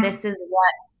like, this is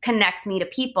what connects me to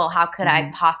people. How could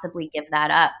I possibly give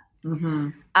that up?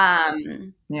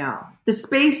 Yeah. The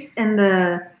space and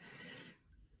the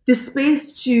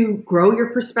space to grow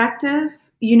your perspective,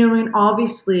 and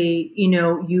obviously,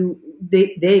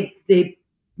 they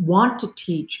want to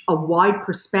teach a wide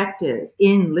perspective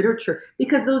in literature,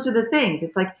 because those are the things.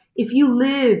 It's like, if you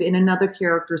live in another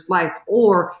character's life,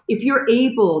 or if you're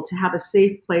able to have a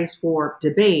safe place for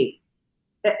debate,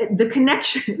 the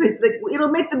connection, it'll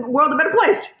make the world a better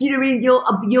place. You know what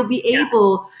I mean? You'll be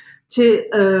able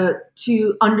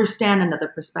to understand another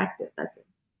perspective. That's it.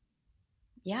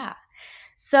 Yeah.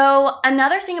 So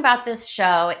another thing about this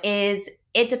show is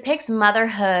it depicts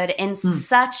motherhood in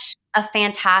such a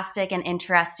fantastic and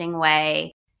interesting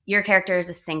way. Your character is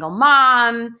a single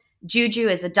mom. Juju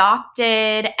is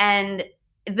adopted. And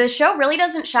the show really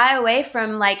doesn't shy away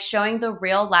from like showing the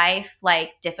real life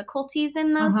like difficulties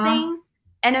in those things.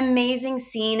 An amazing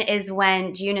scene is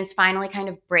when June is finally kind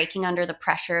of breaking under the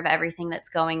pressure of everything that's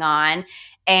going on.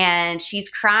 And she's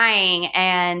crying,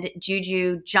 and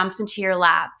Juju jumps into your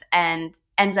lap and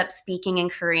ends up speaking in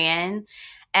Korean.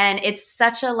 And it's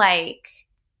such a like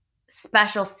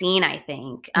special scene, I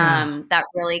think, that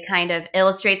really kind of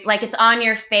illustrates, like it's on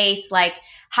your face, like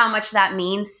how much that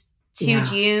means to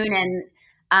June,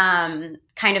 and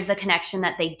kind of the connection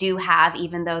that they do have,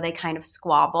 even though they kind of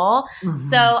squabble.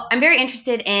 So I'm very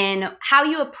interested in how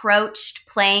you approached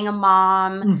playing a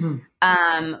mom,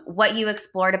 what you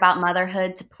explored about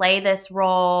motherhood to play this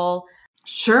role.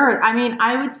 Sure. I mean,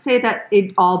 I would say that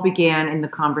it all began in the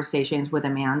conversations with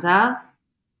Amanda.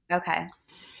 Okay.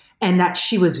 And that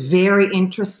she was very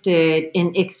interested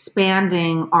in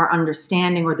expanding our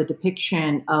understanding or the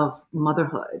depiction of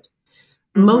motherhood,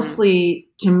 mostly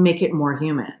to make it more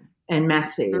human and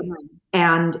messy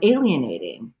and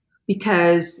alienating,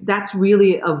 because that's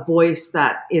really a voice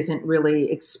that isn't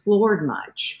really explored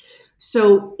much.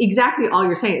 So exactly all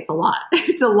you're saying, it's a lot.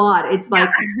 It's a lot. It's like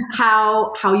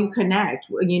how you connect,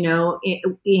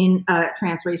 in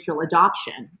transracial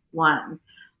adoption, one.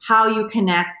 How you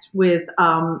connect with,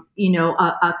 a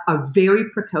very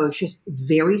precocious,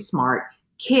 very smart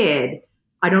kid.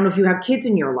 I don't know if you have kids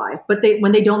in your life, but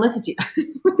when they don't listen to you,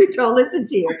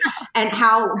 and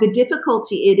how the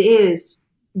difficulty it is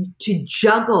to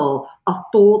juggle a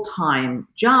full-time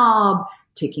job,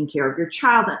 taking care of your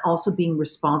child, and also being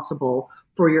responsible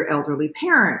for your elderly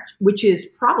parent, which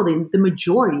is probably the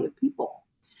majority of people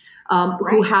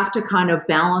who have to kind of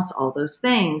balance all those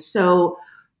things. So,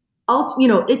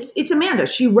 it's Amanda.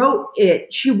 She wrote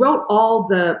it. She wrote all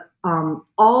the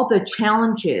all the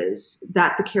challenges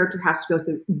that the character has to go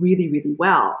through really, really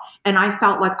well. And I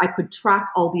felt like I could track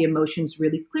all the emotions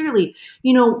really clearly.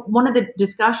 You know, one of the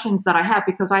discussions that I have,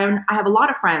 because I have a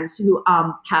lot of friends who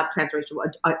have transracial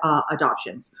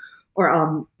adoptions,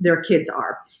 or their kids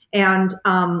are, and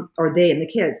or they and the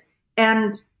kids.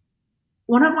 And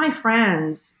one of my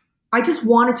friends, I just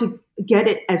wanted to get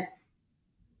it as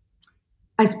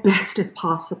best as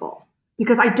possible.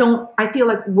 Because I feel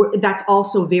like that's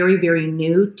also very, very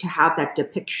new to have that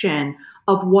depiction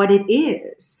of what it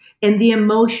is and the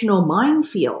emotional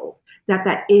minefield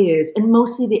that is, and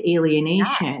mostly the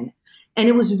alienation. Yeah. And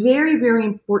it was very, very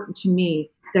important to me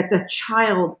that the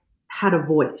child had a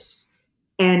voice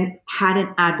and had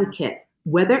an advocate,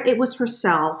 whether it was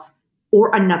herself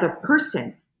or another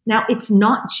person. Now, it's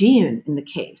not June in the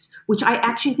case, which I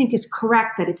actually think is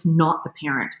correct, that it's not the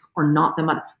parent or not the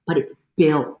mother, but it's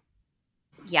Bill.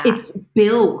 Yeah. It's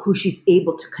Bill who she's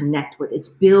able to connect with. It's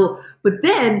Bill. But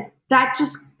then that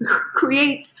just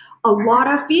creates a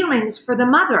lot of feelings for the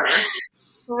mother.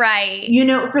 Right. You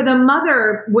know, for the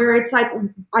mother, where it's like,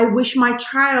 I wish my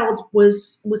child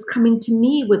was coming to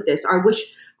me with this. I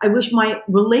wish my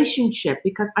relationship,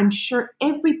 because I'm sure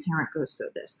every parent goes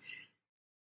through this.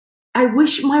 I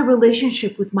wish my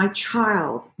relationship with my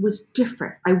child was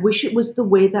different. I wish it was the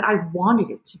way that I wanted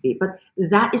it to be. But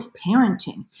that is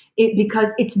parenting,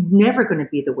 because it's never going to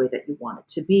be the way that you want it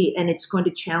to be. And it's going to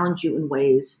challenge you in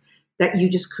ways that you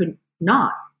just could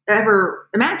not ever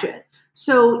imagine.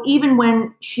 So even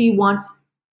when she wants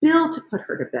Bill to put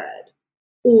her to bed,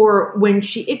 or when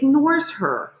she ignores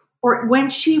her, or when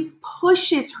she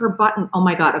pushes her button. Oh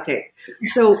my God. Okay.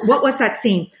 So what was that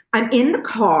scene? I'm in the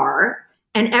car,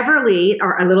 and Everly,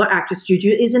 our little actress Juju,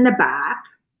 is in the back.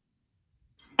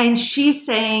 And she's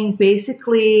saying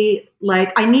basically,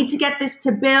 like, I need to get this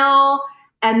to Bill.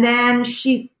 And then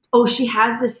she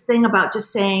has this thing about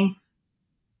just saying,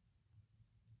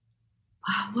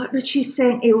 what was she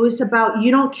saying? It was about, you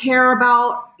don't care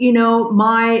about,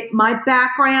 my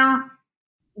background.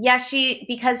 Yeah,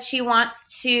 because she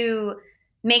wants to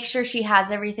make sure she has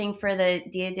everything for the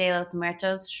Dia de los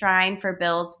Muertos shrine for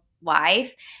Bill's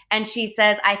wife. And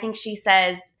I think she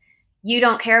says, you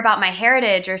don't care about my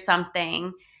heritage or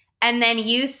something. And then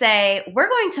you say, we're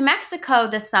going to Mexico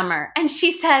this summer. And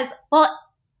she says, well,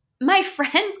 my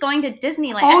friend's going to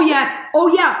Disneyland. Oh, yes. Oh,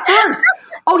 yeah. First.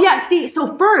 Oh, yeah. See,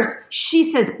 so first she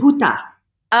says puta.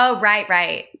 Oh,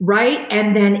 right. Right.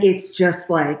 And then it's just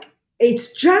like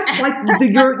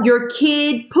your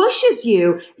kid pushes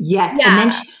you. Yes.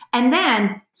 Yeah. And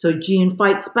then so June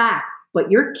fights back. But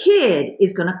your kid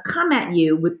is going to come at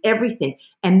you with everything.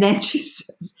 And then she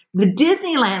says the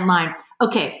Disneyland line.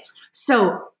 Okay,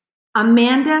 so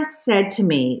Amanda said to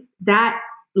me that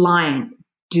line,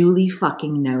 duly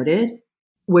fucking noted,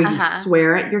 where you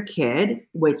swear at your kid,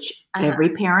 which every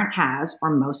parent has,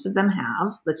 or most of them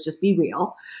have. Let's just be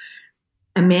real.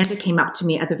 Amanda came up to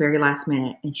me at the very last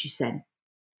minute and she said,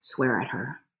 swear at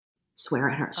her. Swear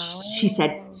at her. Oh. She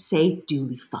said, say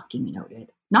duly fucking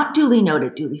noted. Not duly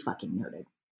noted, duly fucking noted.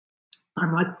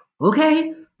 I'm like,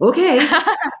 okay.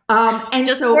 And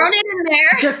just so throwing it in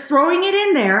there. Just throwing it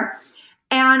in there.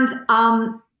 And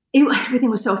everything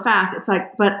was so fast. It's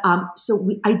like, but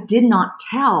I did not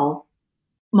tell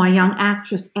my young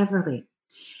actress Everly.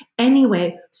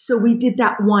 Anyway, so we did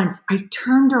that once. I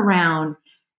turned around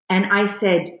and I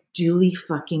said, duly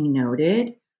fucking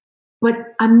noted. But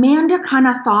Amanda kind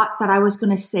of thought that I was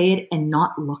going to say it and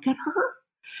not look at her.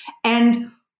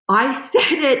 And I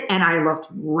said it and I looked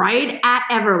right at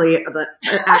Everly, the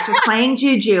actress playing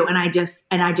Juju, and I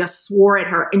just swore at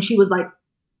her. And she was like,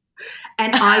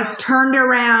 and I turned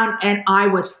around and I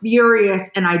was furious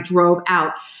and I drove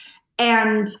out.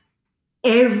 And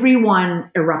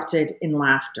everyone erupted in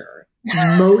laughter,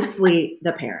 mostly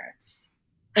the parents.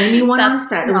 Anyone on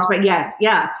set, it was, but yes,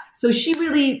 yeah. So she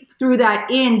really threw that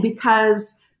in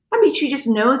because, I mean, she just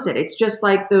knows it. It's just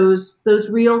like those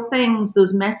real things,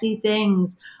 those messy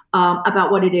things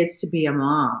about what it is to be a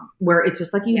mom, where it's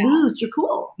just like you lose your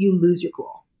cool. You lose your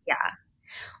cool. Yeah.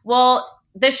 Well,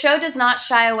 the show does not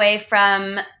shy away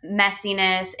from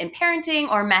messiness in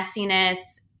parenting or messiness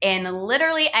in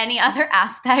literally any other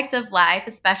aspect of life,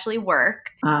 especially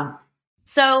work.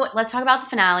 So let's talk about the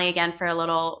finale again for a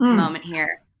little moment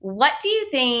here. What do you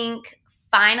think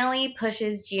finally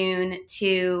pushes June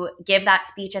to give that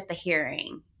speech at the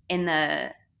hearing in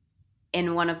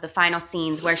one of the final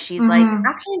scenes where she's like,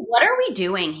 actually, what are we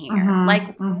doing here?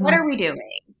 What are we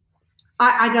doing?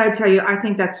 I got to tell you, I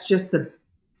think that's just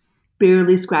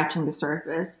barely scratching the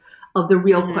surface of the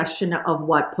real question of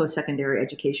what post-secondary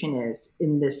education is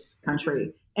in this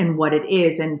country. and what it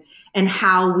is, and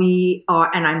how we are,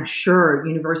 and I'm sure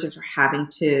universities are having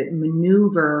to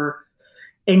maneuver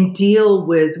and deal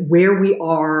with where we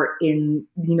are in,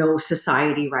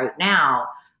 society right now.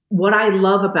 What I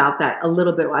love about that a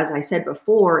little bit, as I said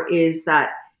before, is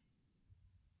that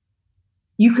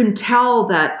you can tell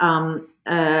that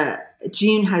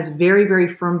Jean has very, very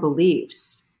firm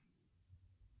beliefs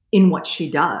in what she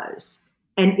does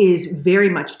and is very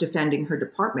much defending her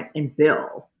department and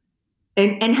Bill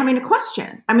and having a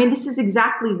question. I mean, this is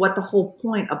exactly what the whole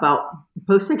point about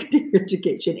post-secondary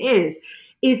education is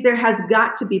there has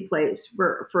got to be place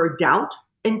for doubt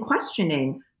and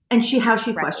questioning, and how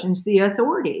she questions the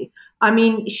authority. I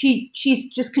mean,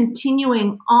 she's just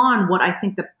continuing on what I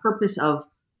think the purpose of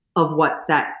what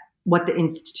the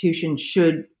institution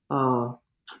should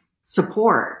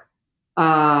support.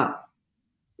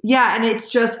 Yeah, and it's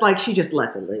just like she just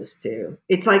lets it loose too.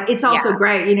 It's like it's also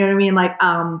great, you know what I mean? Like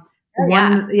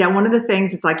one of the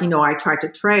things it's like, I tried to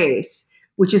trace,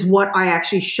 which is what I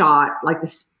actually shot like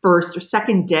this first or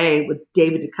second day with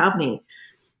David Duchovny,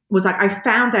 was like I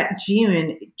found that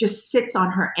June just sits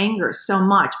on her anger so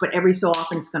much, but every so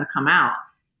often it's going to come out.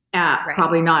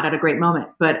 Probably not at a great moment,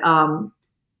 but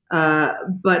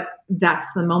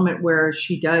that's the moment where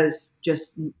she does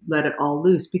just let it all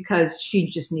loose because she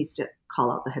just needs to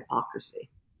call out the hypocrisy.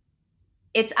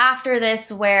 It's after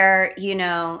this where,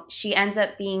 she ends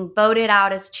up being voted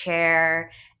out as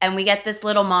chair, and we get this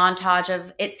little montage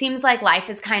of, it seems like life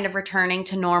is kind of returning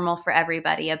to normal for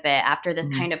everybody a bit after this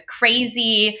kind of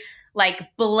crazy, like,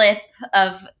 blip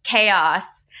of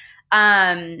chaos.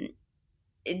 Do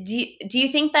you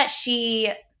think that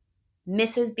she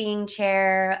misses being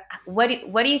chair? What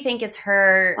do you think is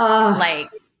her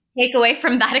takeaway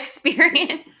from that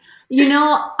experience?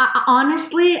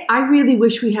 Honestly, I really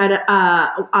wish we had.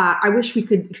 I wish we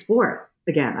could explore it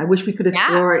again. I wish we could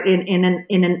explore it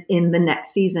in the next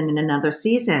season, in another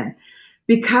season,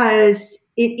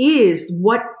 because it is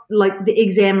like the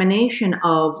examination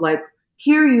of like,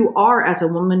 here you are as a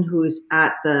woman who is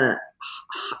at the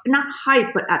not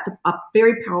height, but at a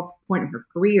very powerful point in her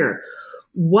career.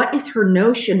 What is her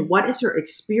notion? What is her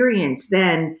experience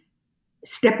then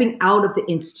stepping out of the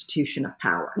institution of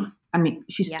power? I mean,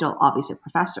 she's still obviously a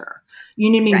professor. You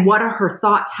know what I mean? Right. What are her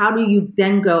thoughts? How do you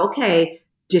then go, okay,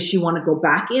 does she want to go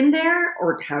back in there,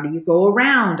 or how do you go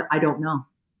around? I don't know,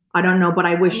 but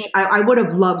I wish I would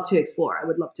have loved to explore. I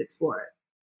would love to explore it,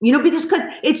 because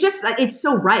it's just, it's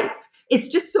so ripe. It's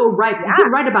just so ripe. Yeah. You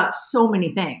can write about so many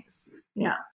things.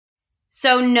 Yeah.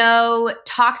 So no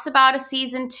talks about a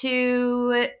season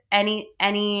 2, any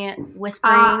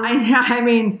whispering? I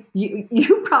mean,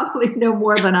 you probably know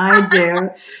more than I do.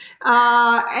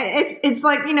 It's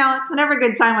like, it's never a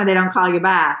good sign when they don't call you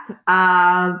back.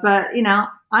 But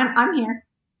I'm here.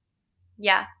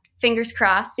 Yeah. Fingers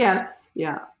crossed. Yes.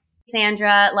 Yeah.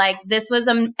 Sandra, like, this was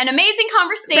an amazing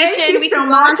conversation. Thank you so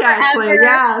much, Ashley.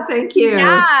 Yeah. Thank you.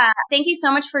 Yeah. Thank you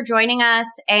so much for joining us,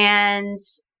 and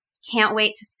can't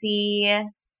wait to see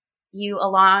you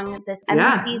along this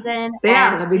Emmy season.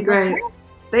 Yeah, that'd be great.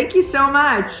 Thank you so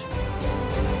much.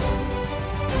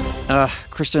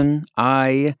 Kristen,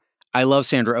 I love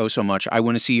Sandra Oh so much. I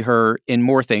want to see her in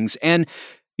more things. And,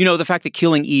 the fact that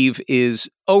Killing Eve is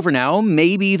over now,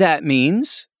 maybe that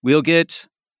means we'll get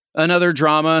another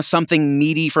drama, something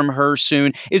meaty from her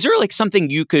soon. Is there like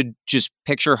something you could just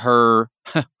picture her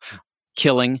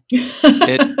killing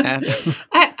it at?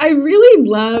 I really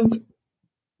love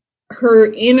her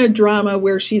in a drama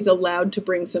where she's allowed to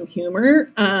bring some humor.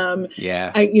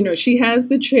 She has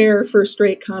the chair for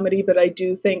straight comedy, but I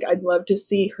do think I'd love to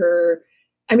see her.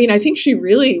 I mean, I think she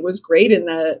really was great in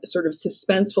the sort of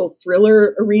suspenseful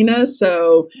thriller arena.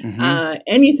 So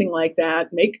anything like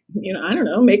that, make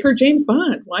her James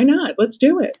Bond. Why not? Let's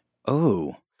do it.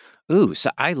 Ooh, so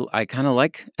I kind of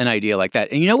like an idea like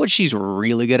that. And you know what she's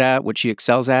really good at, what she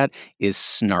excels at, is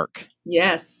snark.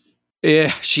 Yes.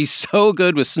 Yeah, she's so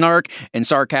good with snark and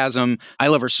sarcasm. I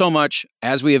love her so much.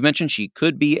 As we have mentioned, she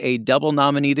could be a double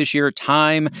nominee this year.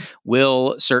 Time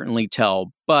will certainly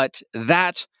tell. But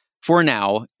that, for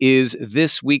now, is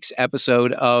this week's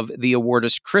episode of The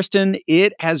Awardist. Kristen,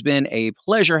 it has been a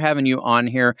pleasure having you on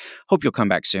here. Hope you'll come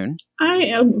back soon. I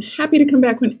am happy to come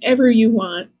back whenever you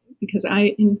want, because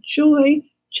I enjoy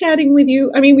chatting with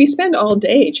you. I mean, we spend all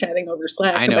day chatting over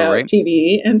Slack about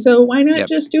TV. And so why not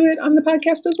just do it on the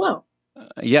podcast as well?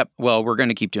 Yep. Well, we're going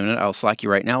to keep doing it. I'll slack you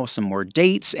right now with some more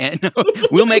dates, and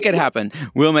we'll make it happen.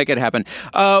 We'll make it happen.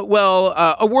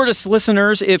 Awardist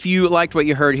listeners, if you liked what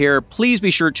you heard here, please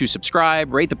be sure to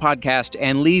subscribe, rate the podcast,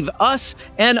 and leave us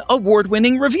an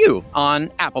award-winning review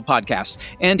on Apple Podcasts.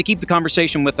 And to keep the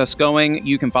conversation with us going,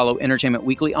 you can follow Entertainment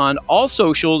Weekly on all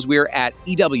socials. We're at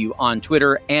EW on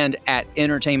Twitter and at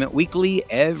Entertainment Weekly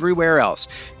everywhere else.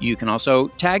 You can also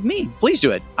tag me. Please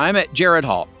do it. I'm at Jared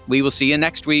Hall. We will see you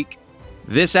next week.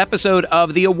 This episode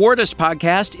of the Awardist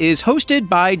podcast is hosted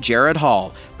by Jared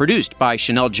Hall, produced by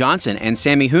Chanel Johnson and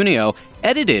Sammy Junio,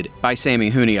 edited by Sammy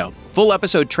Junio. Full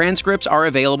episode transcripts are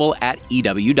available at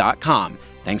EW.com.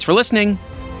 Thanks for listening.